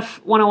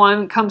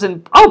SF101 comes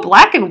in, oh,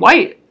 black and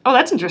white. Oh,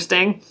 that's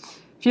interesting.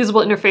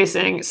 Fusible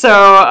interfacing.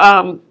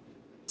 So,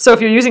 so if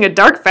you're using a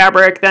dark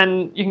fabric,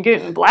 then you can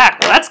get it in black.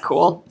 Well, that's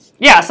cool.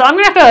 Yeah, so I'll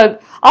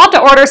have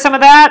to order some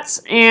of that,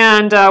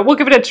 and we'll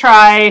give it a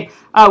try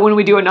when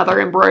we do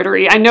another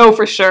embroidery. I know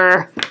for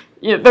sure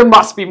there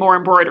must be more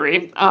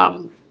embroidery.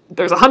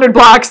 There's 100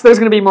 blocks, there's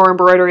going to be more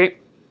embroidery.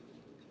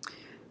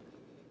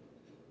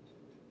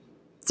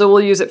 So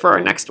we'll use it for our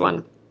next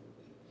one.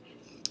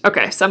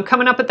 Okay, so I'm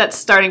coming up at that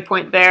starting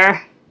point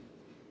there.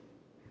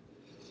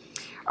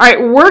 All right,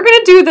 we're going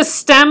to do the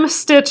stem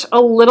stitch a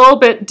little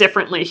bit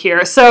differently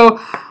here. So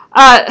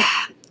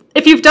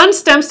if you've done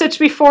stem stitch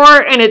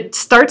before and it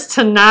starts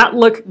to not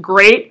look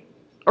great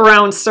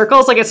around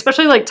circles, like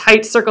especially like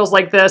tight circles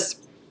like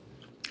this,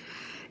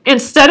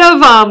 instead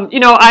of,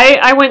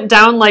 I went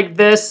down like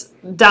this,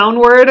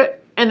 downward,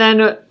 and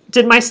then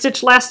did my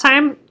stitch last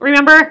time,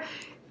 remember?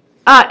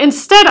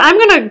 Instead, I'm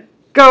going to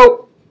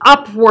go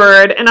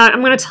upward, and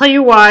I'm going to tell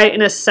you why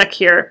in a sec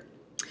here.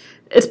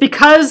 It's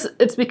because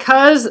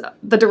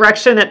the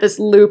direction that this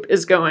loop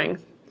is going.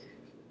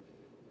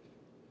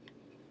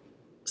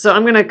 So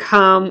I'm going to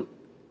come,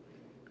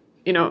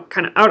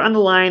 kind of out on the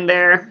line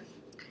there.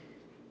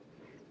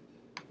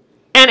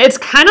 And it's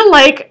kind of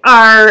like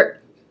our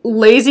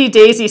lazy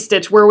daisy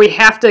stitch where we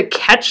have to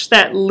catch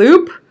that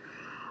loop.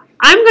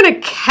 I'm going to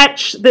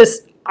catch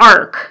this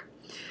arc.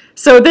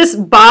 So this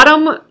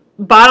bottom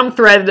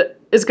thread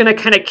is going to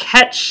kind of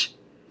catch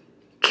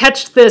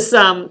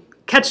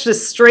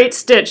this straight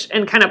stitch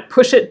and kind of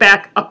push it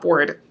back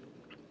upward.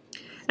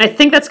 And I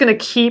think that's going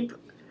to keep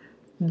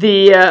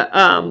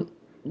the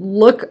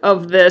look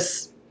of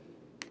this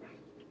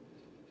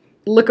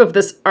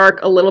arc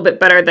a little bit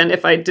better than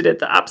if I did it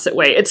the opposite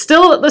way. It's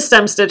still the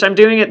stem stitch. I'm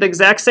doing it the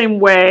exact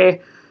same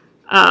way.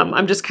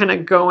 I'm just kind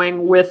of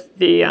going with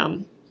the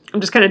I'm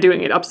just kind of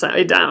doing it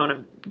upside down.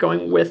 I'm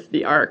going with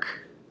the arc.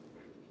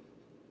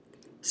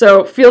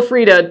 So feel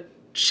free to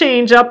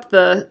change up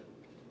the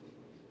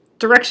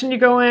direction you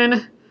go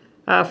in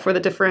for the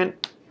different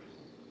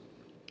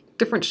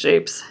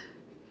shapes.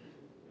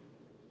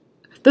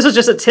 This was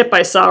just a tip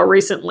I saw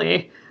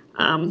recently.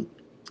 And,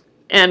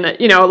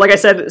 like I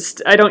said,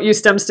 I don't use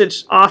stem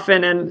stitch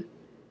often, and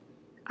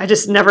I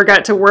just never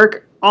got to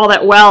work all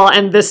that well.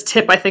 And this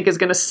tip, I think, is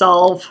going to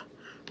solve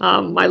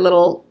my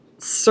little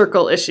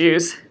circle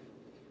issues.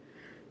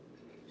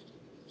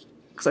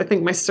 because I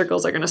think my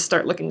circles are going to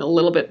start looking a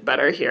little bit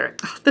better here.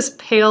 Oh, this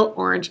pale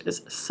orange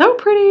is so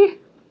pretty.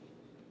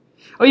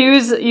 Oh, you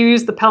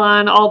use the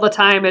Pellon all the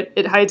time.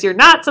 It hides your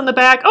knots on the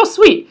back. Oh,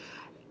 sweet.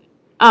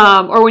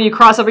 Or when you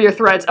cross over your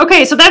threads.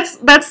 Okay, so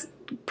that's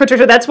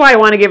Patricia, that's why I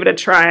want to give it a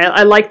try.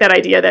 I like that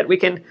idea that we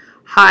can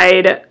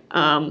hide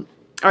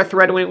our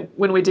thread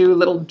when we do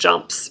little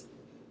jumps.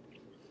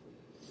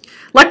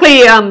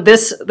 Luckily,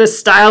 this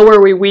style where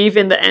we weave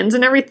in the ends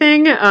and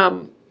everything,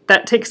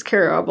 that takes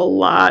care of a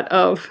lot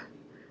of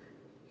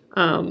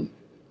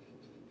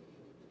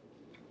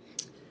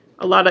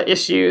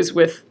issues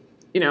with,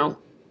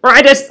 or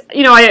I just,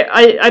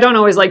 I don't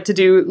always like to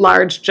do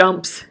large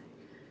jumps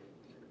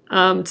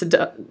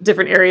to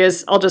different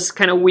areas. I'll just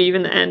kind of weave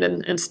in the end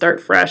and start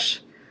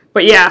fresh.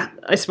 But yeah,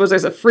 I suppose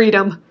there's a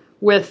freedom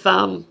with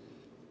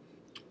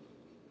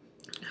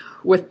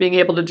being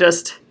able to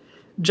just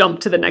jump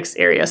to the next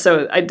area.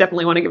 So I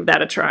definitely want to give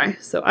that a try.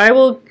 So I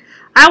will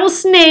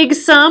snag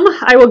some.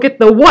 I will get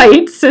the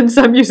white since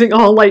I'm using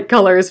all light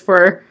colors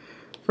for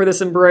this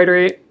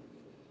embroidery.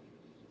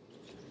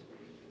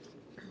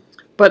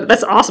 But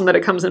that's awesome that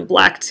it comes in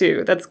black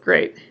too. That's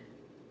great.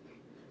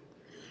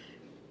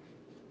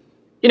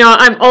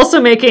 I'm also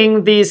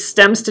making these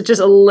stem stitches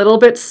a little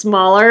bit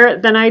smaller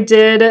than I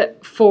did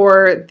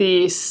for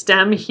the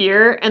stem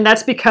here. And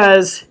that's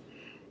because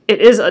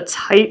it is a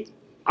tight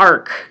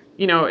arc.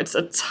 It's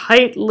a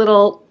tight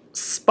little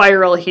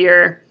spiral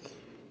here.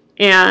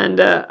 And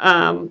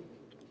the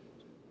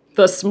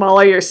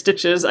smaller your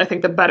stitches, I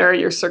think the better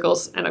your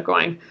circles end up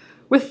going.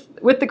 With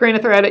the grain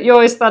of thread, you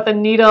always thought the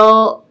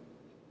needle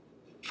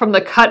from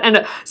the cut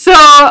end. So,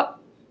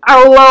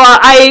 Arloa,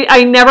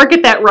 I never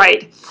get that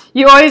right.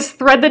 You always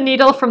thread the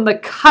needle from the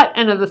cut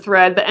end of the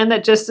thread, the end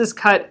that just is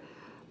cut,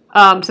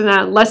 to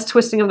the less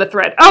twisting of the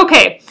thread.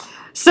 Okay,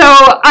 so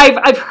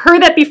I've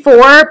heard that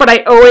before, but I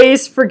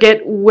always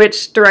forget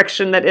which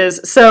direction that is.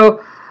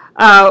 So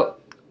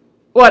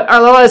what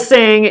Arloa is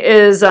saying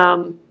is,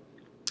 when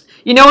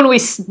we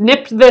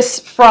snipped this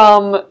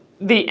from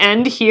the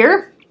end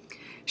here,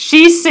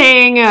 she's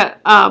saying,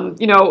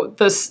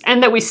 this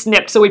end that we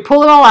snipped. So we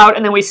pull it all out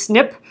and then we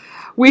snip.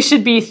 We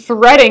should be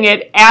threading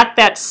it at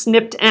that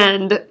snipped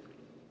end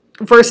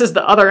versus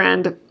the other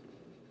end,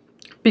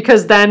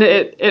 because then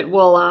it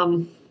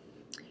won't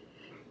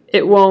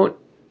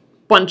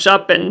bunch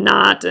up and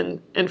knot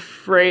and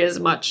fray as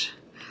much.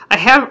 I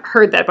have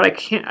heard that, but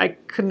I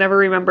could never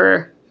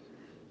remember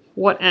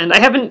what end. I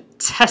haven't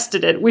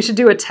tested it. We should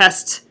do a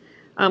test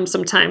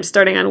sometime,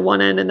 starting on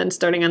one end and then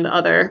starting on the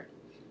other,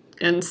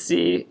 and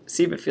see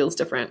if it feels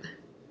different.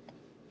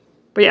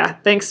 But yeah,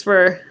 thanks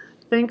for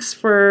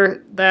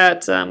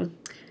that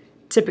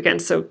tip again.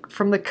 So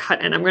from the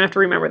cut end, I'm gonna have to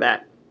remember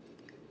that.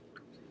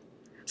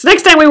 So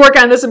next time we work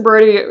on this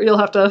embroidery, you'll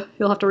have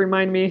to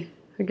remind me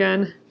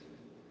again.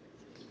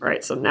 All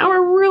right, so now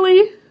we're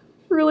really,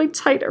 really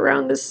tight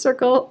around this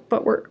circle,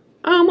 but we're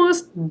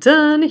almost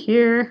done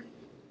here.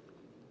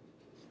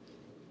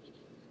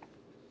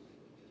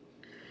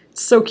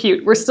 So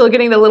cute. We're still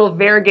getting the little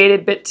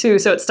variegated bit too,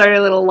 so it started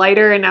a little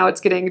lighter and now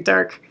it's getting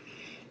dark.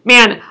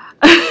 Man,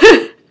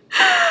 I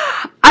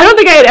don't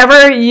think I had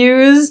ever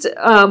used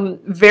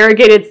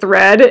variegated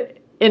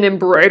thread in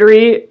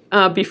embroidery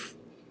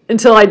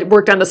until I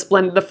worked on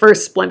the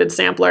first Splendid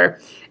Sampler.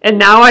 And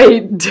now I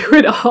do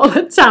it all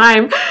the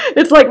time.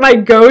 It's like my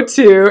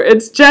go-to.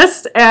 It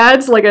just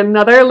adds like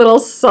another little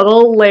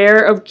subtle layer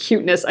of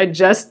cuteness. I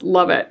just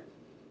love it.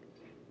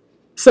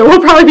 So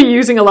we'll probably be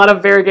using a lot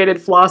of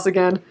variegated floss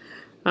again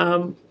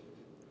for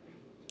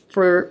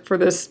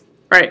this.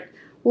 All right,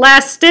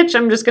 last stitch,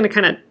 I'm just going to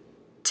kind of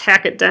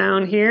tack it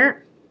down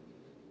here.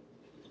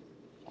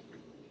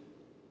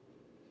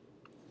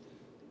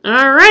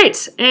 All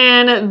right,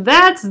 and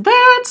that's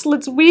that.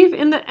 Let's weave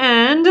in the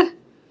end.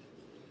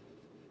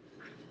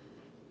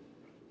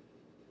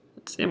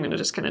 Let's see, I'm going to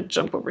just kind of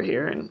jump over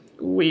here and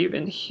weave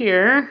in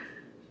here.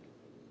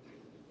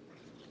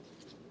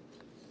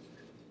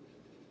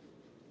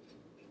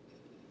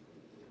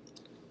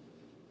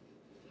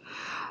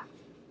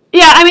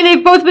 Yeah, I mean,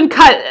 they've both been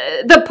cut.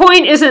 The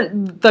point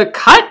isn't the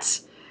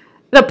cut.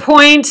 The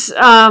point,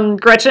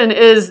 Gretchen,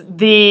 is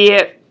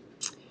the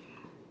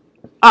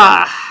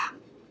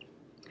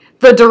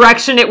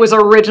direction it was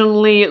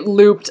originally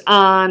looped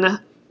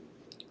on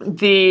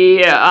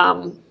the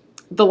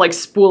like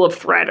spool of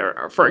thread,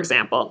 or for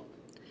example.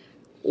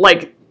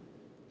 Like,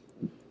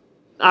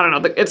 I don't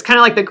know, it's kind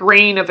of like the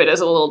grain of it is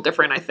a little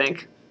different, I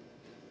think.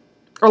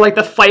 Or like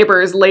the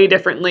fibers lay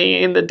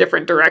differently in the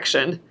different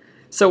direction.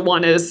 So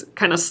one is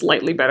kind of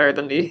slightly better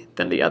than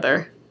the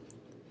other.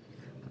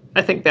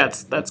 I think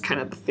that's kind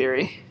of the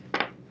theory.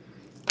 All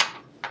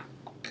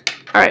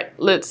right,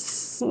 let's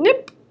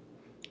snip.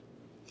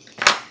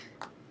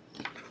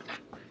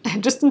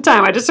 Just in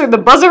time. I just heard the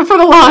buzzer for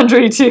the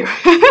laundry too.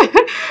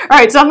 All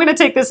right, so I'm going to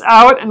take this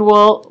out and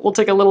we'll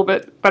take a little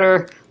bit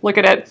better look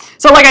at it.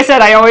 So like I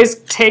said, I always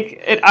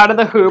take it out of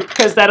the hoop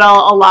because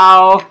that'll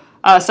allow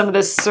some of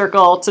this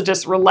circle to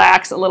just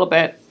relax a little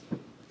bit.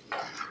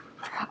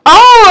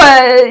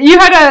 Oh, you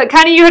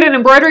had an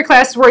embroidery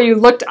class where you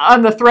looked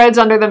on the threads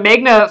under the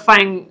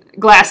magnifying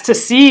glass to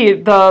see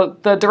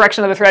the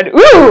direction of the thread.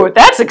 Ooh,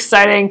 that's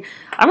exciting.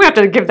 I'm going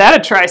to have to give that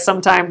a try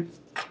sometime.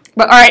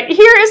 But all right,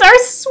 here is our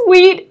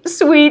sweet,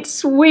 sweet,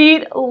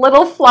 sweet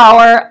little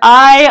flower.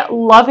 I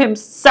love him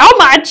so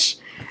much.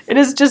 It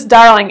is just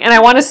darling. And I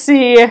want to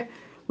see,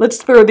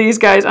 let's throw these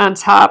guys on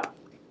top.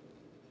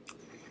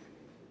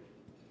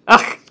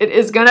 Ugh, it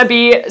is going to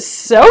be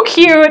so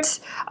cute.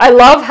 I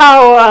love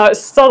how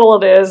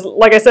subtle it is.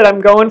 Like I said,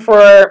 I'm going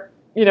for,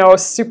 you know,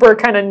 super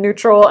kind of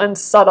neutral and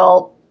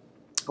subtle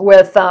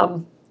with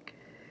the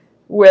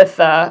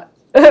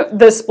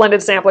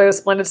Splendid Sampler, the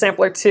Splendid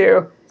Sampler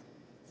 2.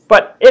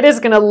 But it is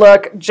going to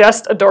look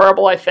just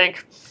adorable, I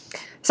think.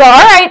 So, all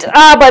right,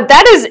 but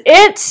that is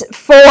it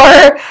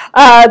for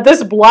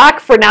this block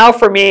for now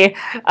for me.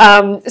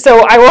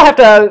 So I will have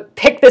to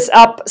pick this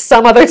up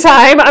some other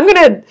time. I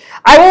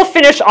will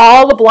finish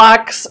all the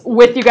blocks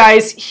with you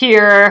guys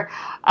here,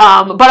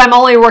 but I'm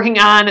only working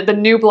on the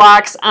new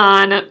blocks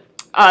on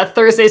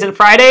Thursdays and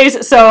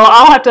Fridays. So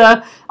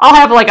I'll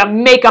have like a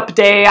makeup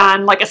day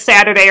on like a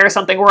Saturday or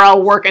something where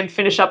I'll work and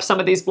finish up some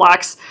of these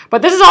blocks.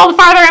 But this is all the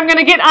farther I'm going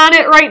to get on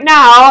it right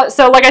now.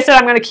 So like I said,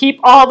 I'm going to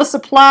keep all the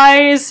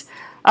supplies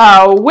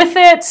with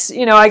it.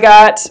 You know, I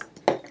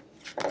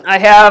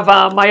have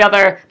my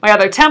other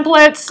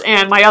templates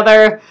and my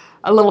other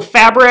little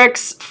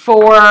fabrics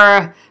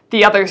for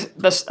the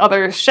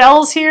other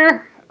shells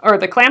here, or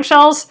the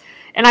clamshells.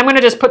 And I'm going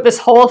to just put this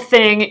whole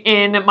thing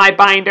in my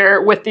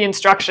binder with the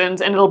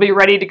instructions, and it'll be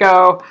ready to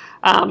go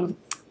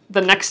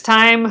the next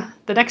time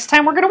we're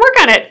going to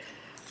work on it.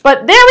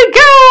 But there we go.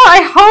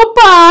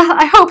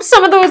 I hope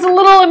some of those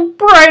little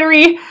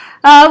embroidery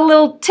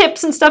little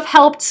tips and stuff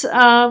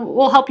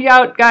will help you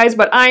out, guys.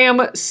 But I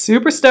am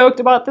super stoked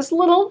about this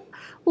little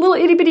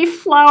itty bitty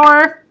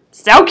flower.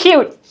 So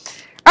cute.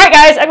 All right,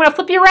 guys, I'm going to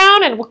flip you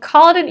around and we'll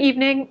call it an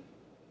evening.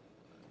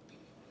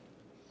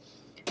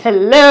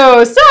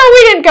 Hello. So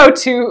we didn't go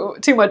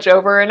too much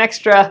over, an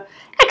extra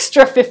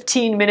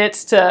 15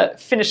 minutes to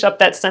finish up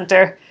that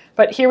center.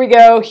 But here we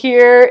go.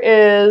 Here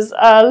is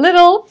a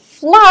little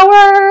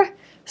flower.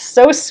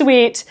 So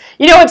sweet.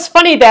 You know, it's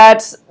funny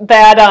that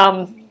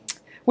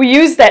we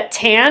use that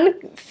tan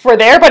for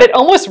there, but it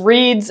almost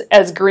reads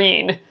as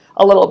green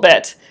a little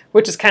bit,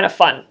 which is kind of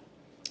fun.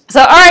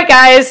 So, all right,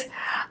 guys.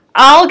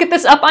 I'll get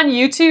this up on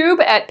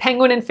YouTube at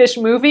Penguin and Fish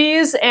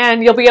Movies,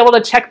 and you'll be able to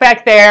check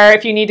back there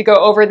if you need to go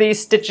over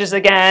these stitches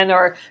again,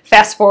 or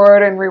fast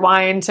forward and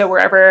rewind to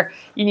wherever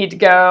you need to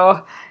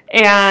go.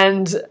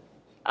 And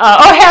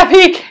oh,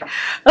 happy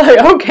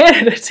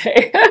Canada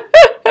Day.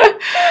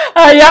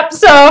 Yep,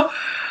 so,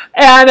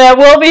 and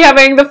we'll be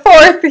having the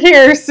 4th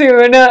here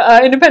soon,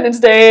 Independence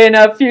Day, in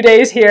a few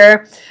days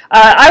here.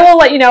 I will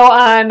let you know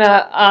on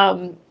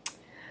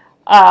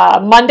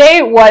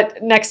Monday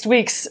what next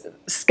week's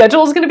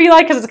schedule is going to be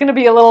like, because it's going to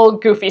be a little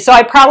goofy. So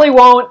I probably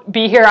won't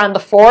be here on the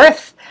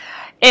 4th.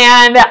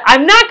 And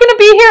I'm not going to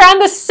be here on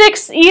the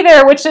 6th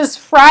either, which is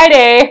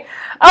Friday.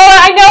 Oh,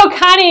 I know,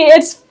 Connie,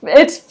 it's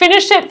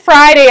Finish It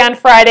Friday on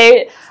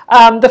Friday.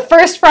 The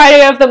first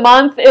Friday of the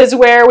month is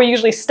where we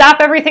usually stop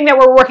everything that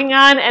we're working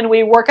on and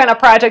we work on a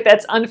project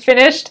that's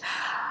unfinished.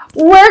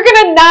 We're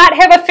going to not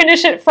have a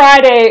Finish It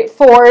Friday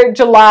for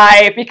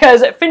July,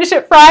 because Finish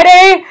It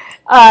Friday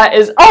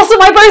is also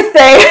my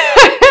birthday.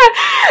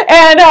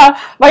 And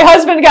my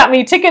husband got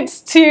me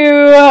tickets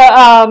to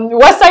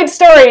West Side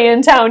Story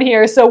in town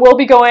here, so we'll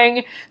be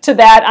going to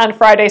that on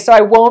Friday, so I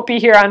won't be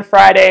here on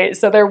Friday.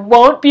 So there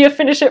won't be a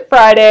Finish It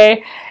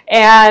Friday,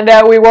 and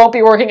we won't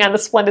be working on the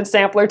Splendid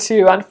Sampler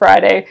 2 on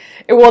Friday.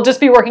 It will just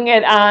be working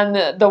it on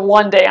the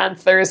one day on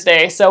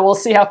Thursday, so we'll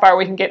see how far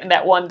we can get in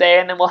that one day,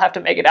 and then we'll have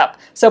to make it up.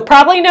 So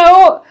probably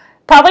no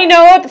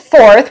the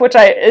 4th, which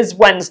is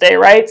Wednesday,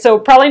 right? So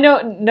probably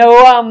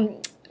nothing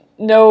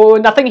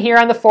here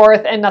on the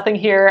 4th and nothing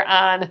here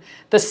on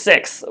the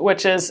 6th,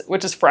 which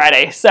is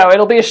Friday. So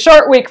it'll be a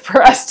short week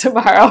for us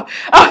tomorrow.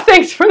 Oh,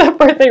 thanks for the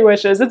birthday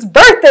wishes. It's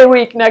birthday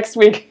week next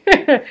week.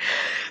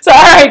 So,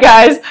 all right,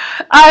 guys,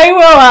 I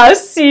will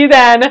see you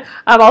then.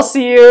 I'll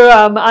see you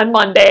on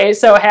Monday.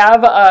 So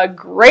have a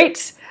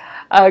great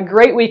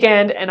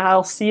weekend, and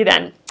I'll see you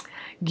then.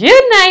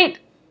 Good night.